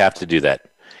 We have to do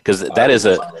that because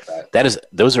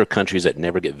those are countries that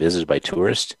never get visited by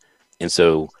tourists. And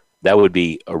so that would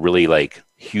be a really like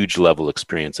huge level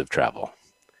experience of travel.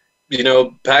 You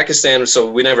know, Pakistan, so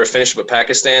we never finished, but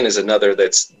Pakistan is another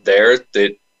that's there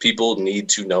that people need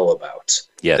to know about.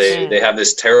 Yes. They have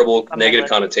this terrible negative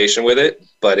connotation with it,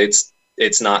 but it's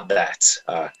not that.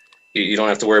 You don't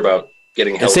have to worry about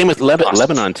getting help. And same with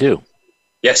Lebanon too.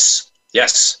 Yes.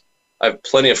 I have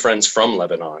plenty of friends from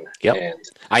Lebanon. Yep. And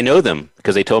I know them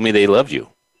because they told me they loved you.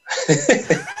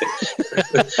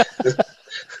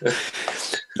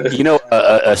 You know,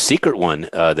 a secret one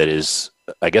that is,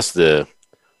 I guess, the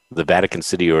Vatican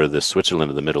City or the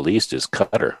Switzerland of the Middle East is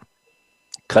Qatar.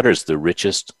 Qatar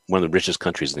is one of the richest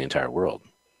countries in the entire world.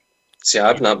 See,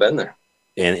 I've not been there.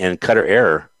 And Qatar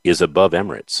Air is above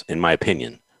Emirates, in my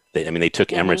opinion. They took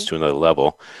Emirates to another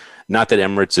level. Not that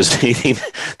Emirates is anything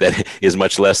that is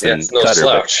much less than Qatar.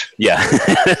 Slouch.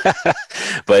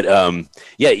 But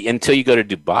until you go to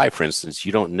Dubai, for instance,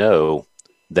 you don't know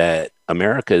that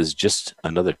America is just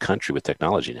another country with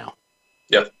technology now.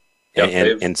 Yep.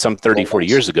 And some 30, 40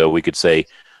 years ago, we could say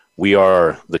we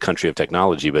are the country of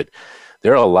technology, but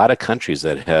there are a lot of countries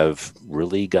that have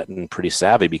really gotten pretty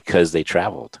savvy because they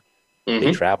traveled. Mm-hmm.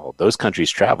 They traveled. Those countries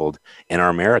traveled, and our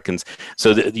Americans.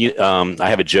 So I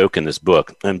have a joke in this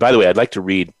book. And by the way, I'd like to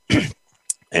read.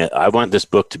 I want this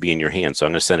book to be in your hands, so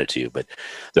I'm going to send it to you. But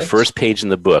the first page in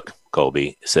the book,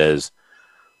 Colby, says,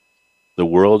 "The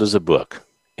world is a book,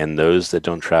 and those that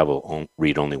don't travel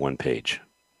read only one page."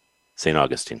 St.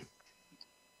 Augustine.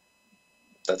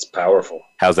 That's powerful.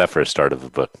 How's that for a start of a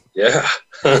book? Yeah.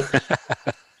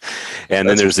 And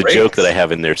then there's a joke that I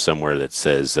have in there somewhere that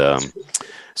says,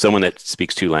 someone that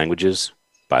speaks 2 languages,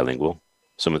 bilingual,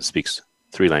 someone that speaks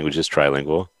 3 languages,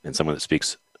 trilingual, and someone that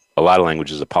speaks a lot of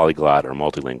languages, a polyglot or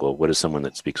multilingual. What is someone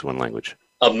that speaks 1 language?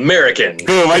 American.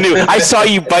 Boom, I knew. I saw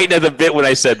you biting at the bit when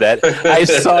I said that. I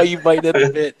saw you biting at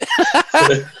the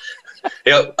bit.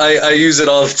 Yep, I use it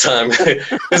all the time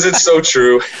because it's so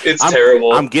true. It's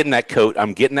terrible. I'm getting that coat.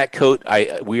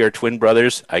 We are twin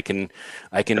brothers. I can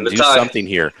do something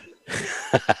here.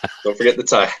 Don't forget the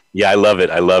tie. Yeah, I love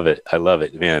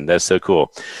it. Man, that's so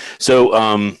cool.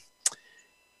 So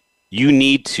you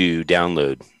need to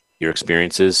download your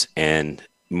experiences and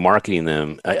marketing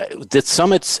them. The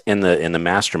summits and the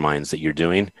masterminds that you're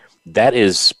doing, that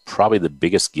is probably the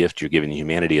biggest gift you're giving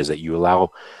humanity, is that you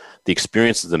allow the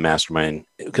experience of the mastermind,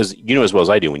 because you know as well as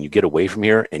I do, when you get away from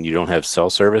here and you don't have cell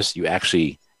service, you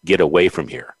actually get away from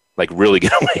here, like really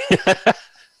get away.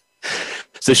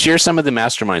 So share some of the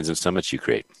masterminds and summits you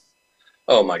create.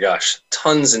 Oh my gosh,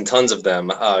 tons and tons of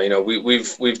them.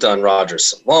 We've done Roger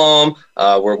Salam.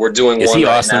 We're doing one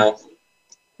right now.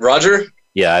 Roger?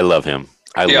 Yeah, I love him.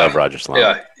 I love Roger Salam.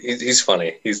 Yeah, he's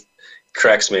funny. He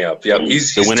cracks me up. Yep,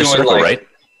 he's the Winner's Circle, right?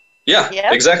 Yeah,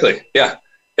 exactly. Yeah.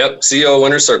 Yep, CEO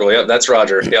Winner's Circle. Yep, that's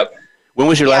Roger. Yep. When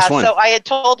was your last one? So I had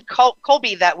told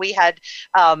Colby that we had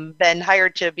been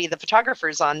hired to be the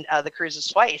photographers on the cruises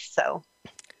twice. So.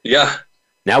 Yeah.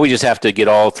 Now we just have to get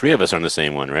all three of us on the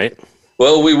same one, right?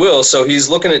 Well, we will. So he's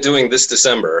looking at doing this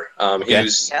December. Okay.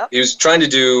 He was trying to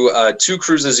do 2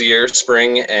 cruises a year,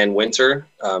 spring and winter.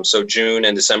 So June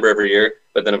and December every year.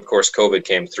 But then, of course, COVID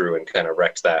came through and kind of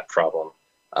wrecked that problem.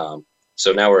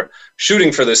 So now we're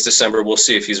shooting for this December. We'll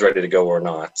see if he's ready to go or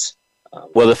not.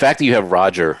 Well, the fact that you have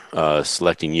Roger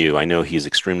selecting you, I know he's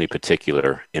extremely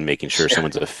particular in making sure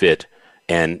someone's a fit,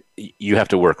 and you have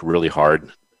to work really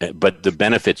hard. But the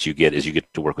benefits you get is you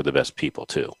get to work with the best people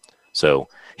too. So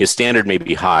his standard may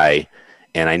be high,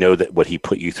 and I know that what he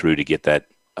put you through to get that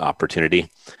opportunity.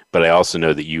 But I also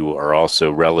know that you are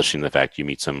also relishing the fact you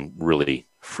meet some really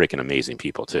freaking amazing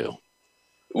people too.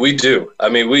 We do. I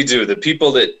mean, we do. The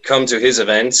people that come to his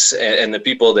events and the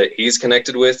people that he's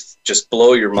connected with just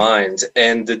blow your mind.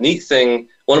 And the neat thing,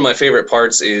 one of my favorite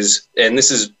parts is, and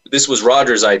this was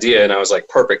Roger's idea, and I was like,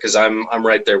 perfect, because I'm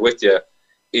right there with you,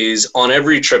 is on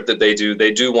every trip that they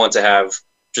do want to have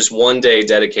just one day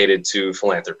dedicated to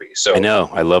philanthropy. So I know.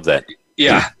 I love that.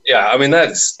 Yeah. I mean,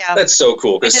 that's so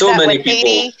cool, because so many people.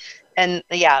 Haiti, and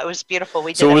it was beautiful.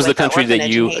 We did. So what was the country that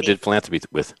you did philanthropy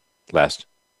with last?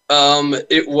 I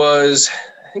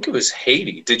think it was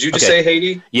Haiti. Did you just say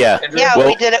Haiti? Yeah. Andrew? Yeah,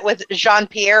 we did it with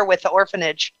Jean-Pierre with the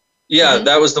orphanage. Yeah,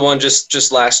 that was the one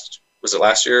just last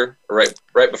year, or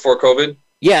right before COVID?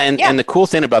 Yeah, and the cool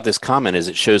thing about this comment is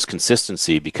it shows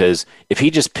consistency, because if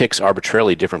he just picks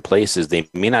arbitrarily different places, they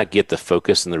may not get the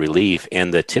focus and the relief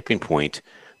and the tipping point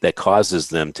that causes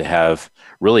them to have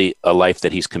really a life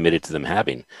that he's committed to them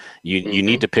having. You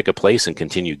need to pick a place and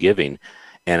continue giving.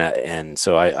 And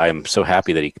so I'm so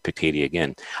happy that he picked Haiti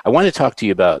again. I want to talk to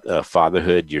you about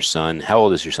fatherhood, your son. How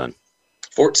old is your son?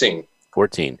 14.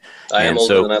 14. I am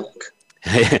older than I look.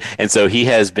 And so he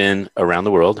has been around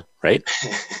the world, right?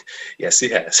 Yes, he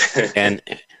has. And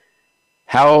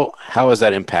how has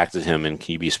that impacted him? And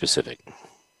can you be specific?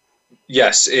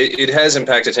 Yes, it has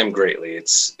impacted him greatly.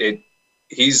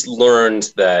 He's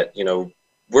learned that,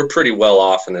 we're pretty well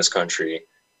off in this country,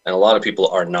 and a lot of people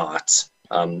are not.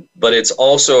 But it's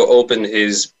also opened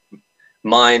his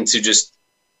mind to just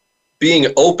being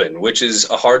open, which is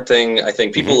a hard thing. I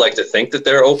think people like to think that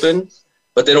they're open,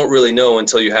 but they don't really know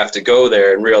until you have to go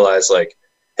there and realize, like,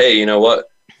 hey, you know what?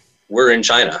 We're in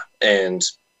China, and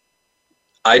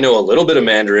I know a little bit of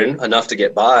Mandarin, enough to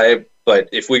get by, but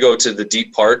if we go to the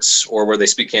deep parts or where they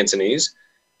speak Cantonese,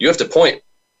 you have to point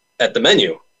at the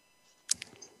menu.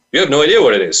 You have no idea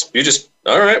what it is. You just,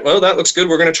 all right, well, that looks good.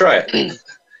 We're going to try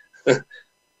it.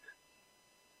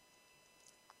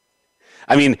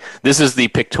 I mean, this is the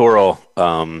pictorial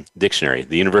dictionary,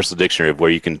 the universal dictionary of where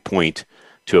you can point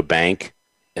to a bank,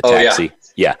 a taxi.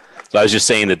 Yeah. So I was just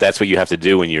saying that that's what you have to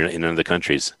do when you're in other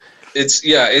countries.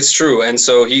 It's true. And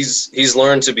so he's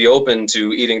learned to be open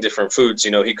to eating different foods.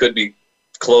 He could be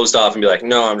closed off and be like,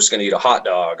 no, I'm just going to eat a hot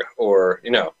dog, or,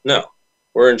 no,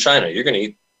 we're in China. You're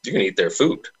going to eat their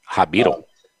food. Hot beetle.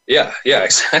 Yeah,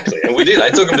 exactly. And we did. I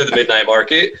took him to the midnight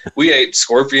market. We ate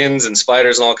scorpions and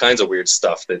spiders and all kinds of weird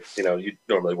stuff that, you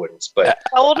normally wouldn't. But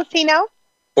how old is he now?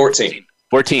 14.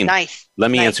 14. Nice. Let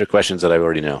me answer questions that I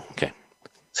already know. Okay.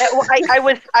 I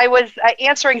was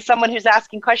answering someone who's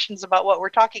asking questions about what we're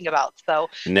talking about. So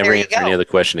never answer any other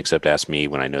question except ask me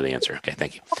when I know the answer. Okay,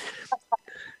 thank you.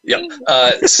 Yeah.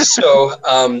 So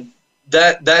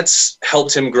that's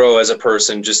helped him grow as a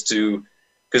person, just to,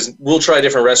 because we'll try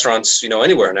different restaurants,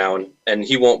 anywhere now, and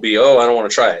he won't be, I don't want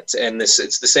to try it. And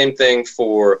it's the same thing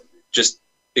for just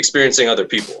experiencing other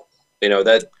people.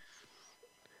 That.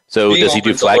 So does he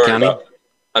do flag counting?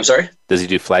 I'm sorry? Does he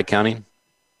do flag counting?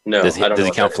 No. Does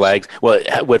he count flags? Well,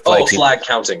 what flag? Flag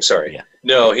counting. Sorry. Yeah.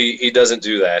 No, he doesn't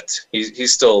do that.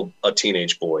 He's still a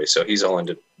teenage boy, so he's all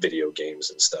into video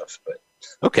games and stuff. But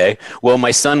okay. Well,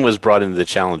 my son was brought into the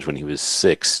challenge when he was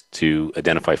 6 to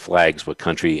identify flags, what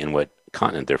country and what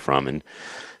continent they're from, and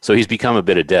so he's become a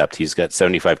bit adept. He's got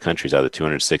 75 countries out of the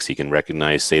 206 he can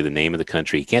recognize, say the name of the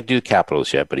country. He can't do the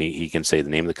capitals yet, but he can say the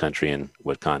name of the country and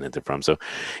what continent they're from. So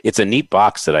it's a neat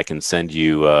box that I can send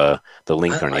you the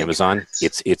link on Amazon.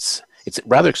 It's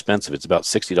rather expensive. It's about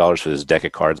 $60 for this deck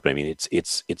of cards, but I mean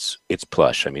it's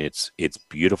plush. I mean it's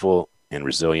beautiful and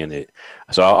resilient.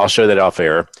 So I'll show that off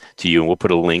air to you, and we'll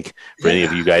put a link for any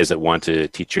of you guys that want to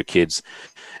teach your kids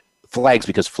flags,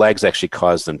 because flags actually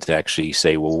cause them to actually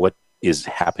say, well, what is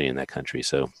happening in that country?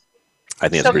 So I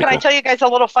think that's pretty cool. I tell you guys a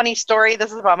little funny story?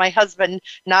 This is about my husband,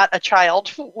 not a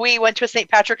child. We went to a St.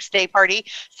 Patrick's Day party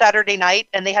Saturday night,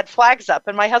 and they had flags up,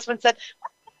 and my husband said,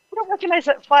 I don't recognize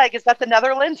that flag. Is that the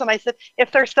Netherlands? And I said, if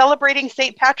they're celebrating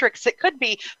St. Patrick's, it could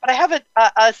be. But I have a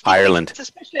Ireland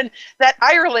suspicion that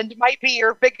Ireland might be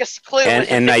your biggest clue.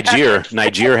 And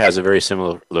Nigeria has a very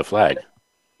similar flag.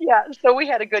 Yeah, so we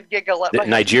had a good giggle.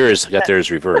 Nigeria's got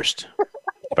theirs reversed,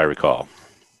 if I recall.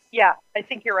 Yeah, I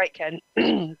think you're right, Ken.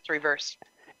 It's reversed.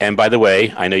 And by the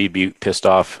way, I know you'd be pissed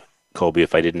off, Colby,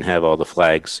 if I didn't have all the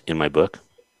flags in my book.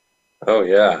 Oh,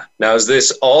 yeah. Now, is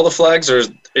this all the flags, or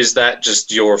is that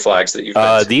just your flags that you've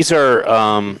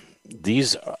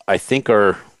These I think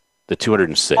are the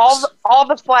 206. All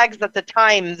the flags at the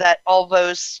time that all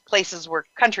those places were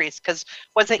countries, because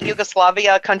wasn't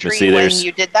Yugoslavia a country when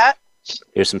you did that?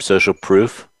 Here's some social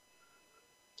proof.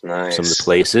 Nice. Some of the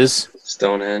places.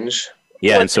 Stonehenge.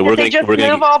 Yeah, and so we're going to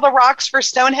move all the rocks for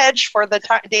Stonehenge for the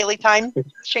daily time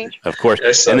change. Of course,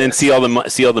 yes, and then see all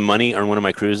the money on one of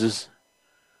my cruises.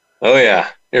 Oh yeah,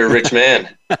 you're a rich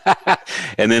man.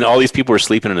 And then all these people were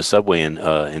sleeping in a subway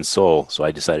in Seoul, so I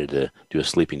decided to do a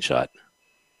sleeping shot.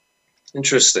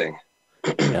 Interesting.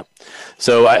 Yeah.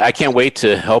 So I can't wait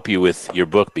to help you with your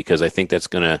book, because I think that's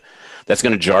gonna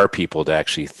jar people to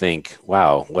actually think,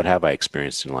 wow, what have I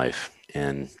experienced in life?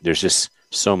 And there's just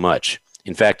so much.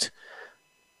 In fact,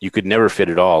 you could never fit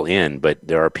it all in, but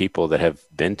there are people that have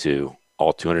been to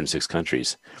all 206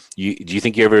 countries. Do you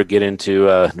think you ever get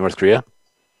into North Korea?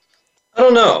 I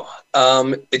don't know.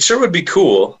 It sure would be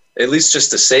cool, at least just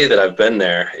to say that I've been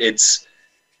there. It's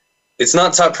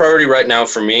not top priority right now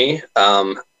for me.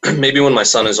 Maybe when my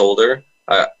son is older.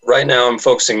 Right now I'm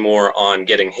focusing more on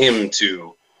getting him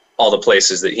to all the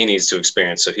places that he needs to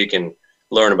experience so he can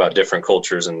learn about different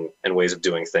cultures and ways of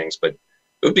doing things. But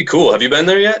it would be cool. Have you been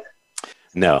there yet?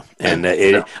 No, and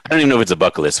I don't even know if it's a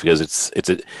bucket list, because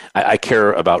I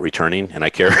care about returning, and I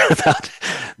care about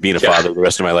being a father the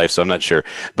rest of my life, so I'm not sure.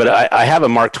 But I have a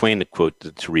Mark Twain quote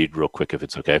to read real quick, if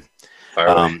it's okay.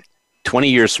 20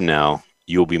 years from now,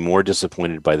 you will be more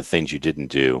disappointed by the things you didn't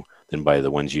do than by the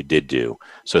ones you did do.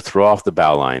 So throw off the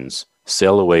bow lines,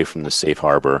 sail away from the safe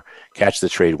harbor, catch the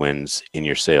trade winds in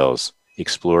your sails,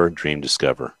 explore, dream,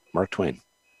 discover. Mark Twain.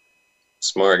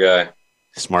 Smart guy.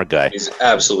 Smart guy. He's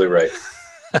absolutely right.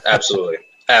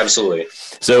 Absolutely.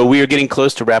 So we are getting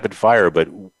close to rapid fire, but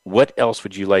what else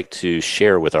would you like to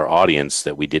share with our audience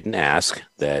that we didn't ask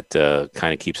that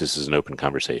kind of keeps this as an open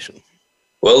conversation?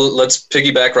 Well, let's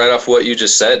piggyback right off what you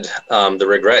just said, the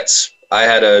regrets. I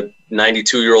had a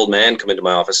 92-year-old man come into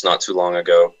my office not too long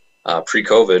ago,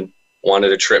 pre-COVID,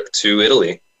 wanted a trip to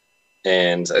Italy.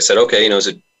 And I said, okay, is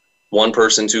it one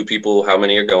person, two people, how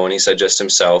many are going? He said just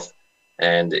himself.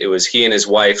 And it was he and his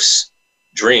wife's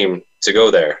dream to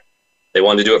go there. They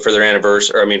wanted to do it for their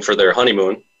anniversary, for their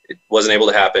honeymoon. It wasn't able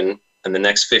to happen. And the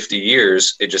next 50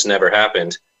 years, it just never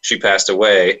happened. She passed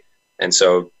away. And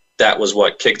so that was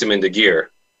what kicked him into gear.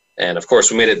 And of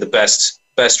course, we made it the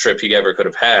best trip he ever could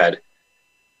have had.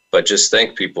 But just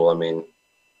thank people.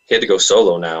 He had to go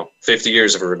solo now. 50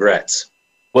 years of regrets.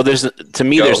 Well, there's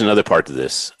another part to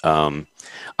this.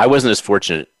 I wasn't as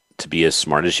fortunate to be as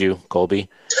smart as you, Colby,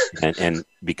 and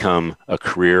become a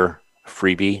career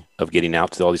freebie of getting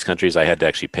out to all these countries. I had to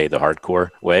actually pay the hardcore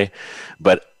way.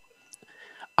 But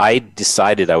I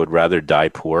decided I would rather die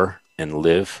poor and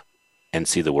live and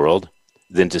see the world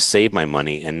than to save my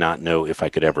money and not know if I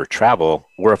could ever travel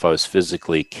or if I was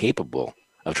physically capable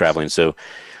of traveling. So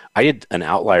I did an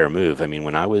outlier move.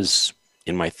 When I was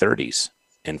in my 30s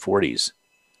and 40s,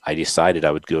 I decided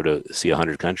I would go to see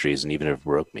 100 countries, and even if it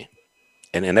broke me.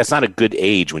 And that's not a good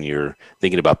age when you're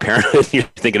thinking about parenthood, you're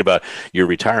thinking about your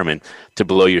retirement, to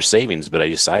blow your savings. But I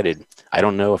decided I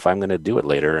don't know if I'm going to do it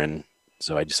later, and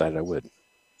so I decided I would.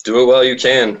 Do it while you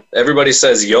can. Everybody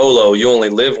says YOLO, you only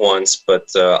live once, but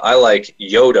I like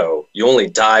YODO, you only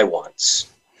die once.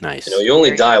 Nice. You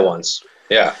only die once.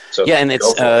 Yeah. So yeah, and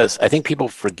it's I think people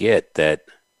forget that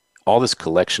all this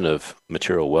collection of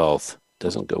material wealth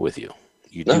doesn't go with you.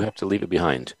 You do have to leave it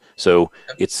behind. So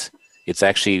it's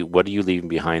actually, what are you leaving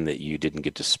behind that you didn't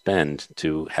get to spend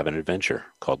to have an adventure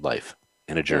called life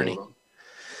and a journey?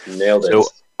 Nailed it. So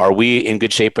are we in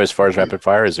good shape as far as rapid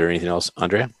fire? Is there anything else,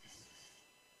 Andrea?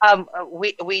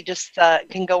 We just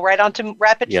can go right on to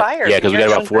rapid fire. Yeah, because we got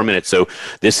about 4 minutes. So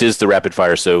this is the rapid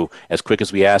fire. So as quick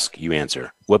as we ask, you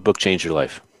answer. What book changed your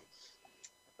life?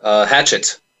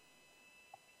 Hatchet.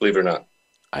 Believe it or not.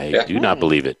 I do not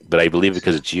believe it, but I believe it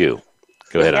because it's you.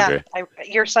 Go ahead, Andrea.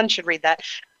 Your son should read that.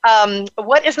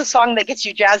 What is the song that gets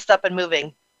you jazzed up and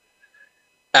moving?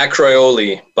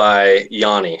 Acroioli by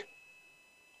Yanni.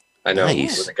 I know.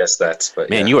 Nice. I wouldn't guess that, but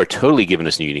man, you are totally giving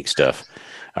us unique stuff.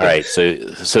 All right,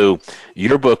 so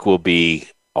your book will be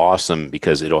awesome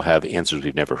because it'll have answers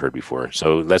we've never heard before.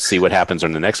 So let's see what happens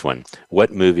on the next one.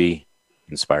 What movie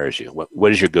inspires you?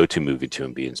 What is your go-to movie to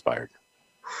be inspired?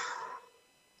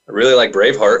 I really like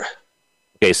Braveheart.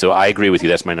 Okay, so I agree with you.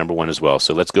 That's my number one as well.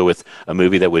 So let's go with a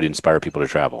movie that would inspire people to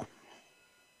travel.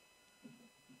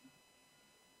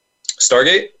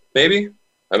 Stargate, maybe?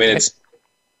 I mean, it's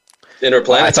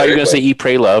interplanetary. I thought you were going to say Eat,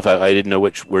 Pray, Love. I didn't know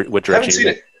what direction. I haven't seen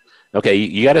it. Okay,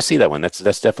 you got to see that one. That's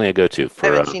definitely a go-to. I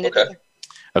haven't seen it.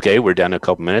 Okay, we're down to a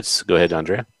couple minutes. Go ahead,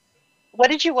 Andrea. What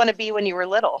did you want to be when you were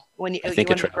little? When you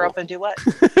wanted to grow up and do what?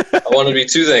 I wanted to be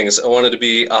two things. I wanted to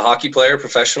be a hockey player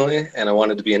professionally, and I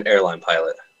wanted to be an airline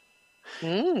pilot.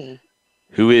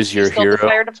 Who is your hero? Do you still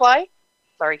desire to fly?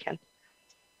 Sorry, Ken.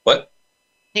 What?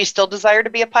 Do you still desire to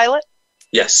be a pilot?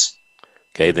 Yes.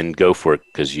 Okay, then go for it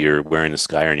because you're wearing the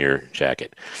sky on your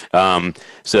jacket.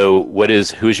 So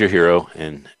who's your hero?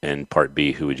 And part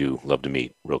B, who would you love to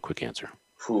meet? Real quick answer.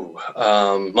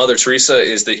 Mother Teresa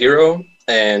is the hero,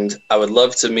 and I would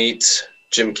love to meet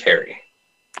Jim Carrey.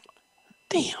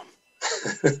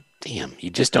 Damn, you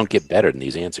just don't get better than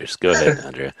these answers. Go ahead,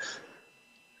 Andrea.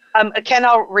 Ken,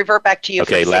 I'll revert back to you.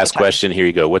 Okay, last question. Here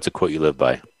you go. What's a quote you live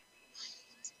by?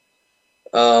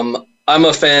 I'm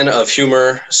a fan of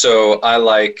humor, so I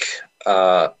like,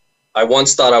 I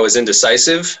once thought I was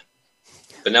indecisive,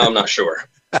 but now I'm not sure.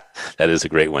 That is a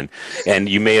great one. And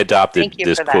you may adopt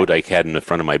this quote I had in the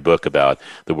front of my book about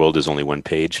the world is only one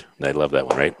page. I love that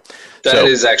one, right? That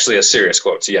is actually a serious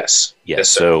quote, yes. Yes,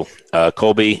 so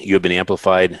Colby, you have been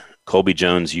amplified. Colby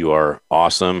Jones, you are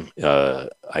awesome.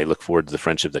 I look forward to the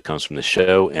friendship that comes from the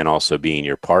show and also being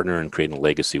your partner and creating a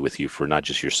legacy with you for not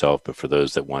just yourself, but for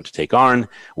those that want to take on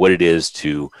what it is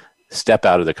to step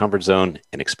out of the comfort zone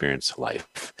and experience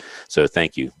life. So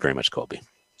thank you very much, Colby.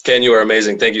 Ken, you are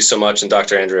amazing. Thank you so much. And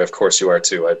Dr. Andrea, of course you are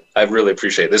too. I really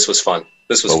appreciate it. This was fun.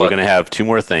 Fun. We're going to have two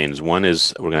more things. One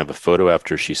is we're going to have a photo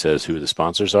after she says who the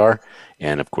sponsors are,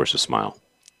 and of course a smile.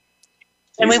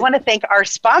 And we want to thank our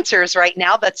sponsors right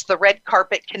now. That's the Red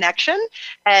Carpet Connection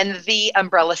and the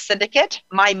Umbrella Syndicate,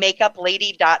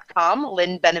 MyMakeupLady.com,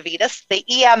 Lynn Benavides, the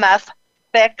EMF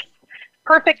Fix,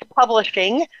 Perfect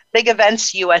Publishing, Big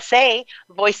Events USA,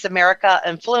 Voice America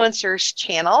Influencers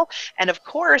Channel. And of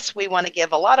course, we want to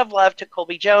give a lot of love to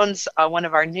Colby Jones, one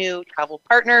of our new travel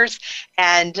partners.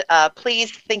 And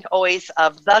please think always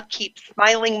of the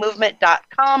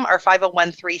KeepSmilingMovement.com, our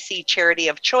 501(c)(3) charity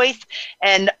of choice.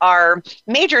 And our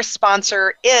major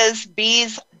sponsor is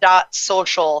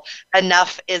Bees.social.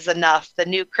 Enough is enough, the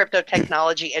new crypto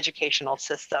technology educational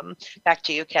system. Back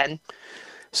to you, Ken.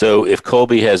 So if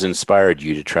Colby has inspired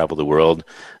you to travel the world,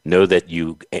 know that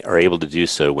you are able to do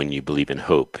so when you believe in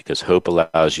hope, because hope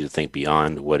allows you to think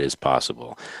beyond what is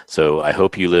possible. So I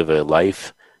hope you live a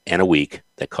life and a week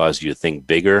that causes you to think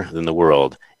bigger than the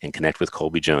world and connect with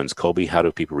Colby Jones. Colby, how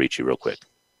do people reach you real quick?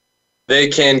 They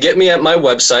can get me at my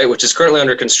website, which is currently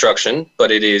under construction,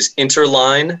 but it is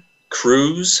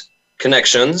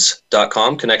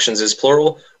interlinecruiseconnections.com. Connections is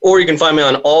plural. Or you can find me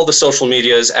on all the social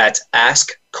medias at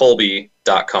askcolby.com.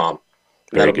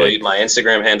 That'll be my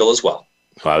Instagram handle as well.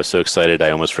 I was so excited I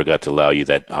almost forgot to allow you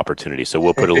that opportunity. So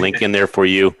we'll put a link in there for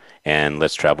you, and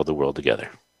let's travel the world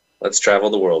together. Let's travel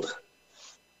the world.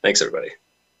 Thanks, everybody.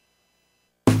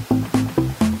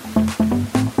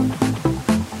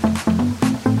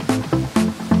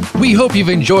 We hope you've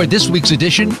enjoyed this week's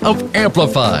edition of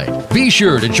Amplified. Be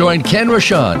sure to join Ken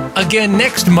Rochon again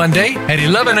next Monday at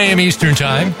 11 a.m. Eastern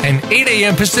Time and 8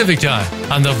 a.m. Pacific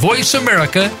Time on the Voice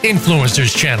America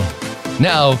Influencers Channel.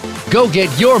 Now, go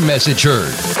get your message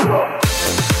heard.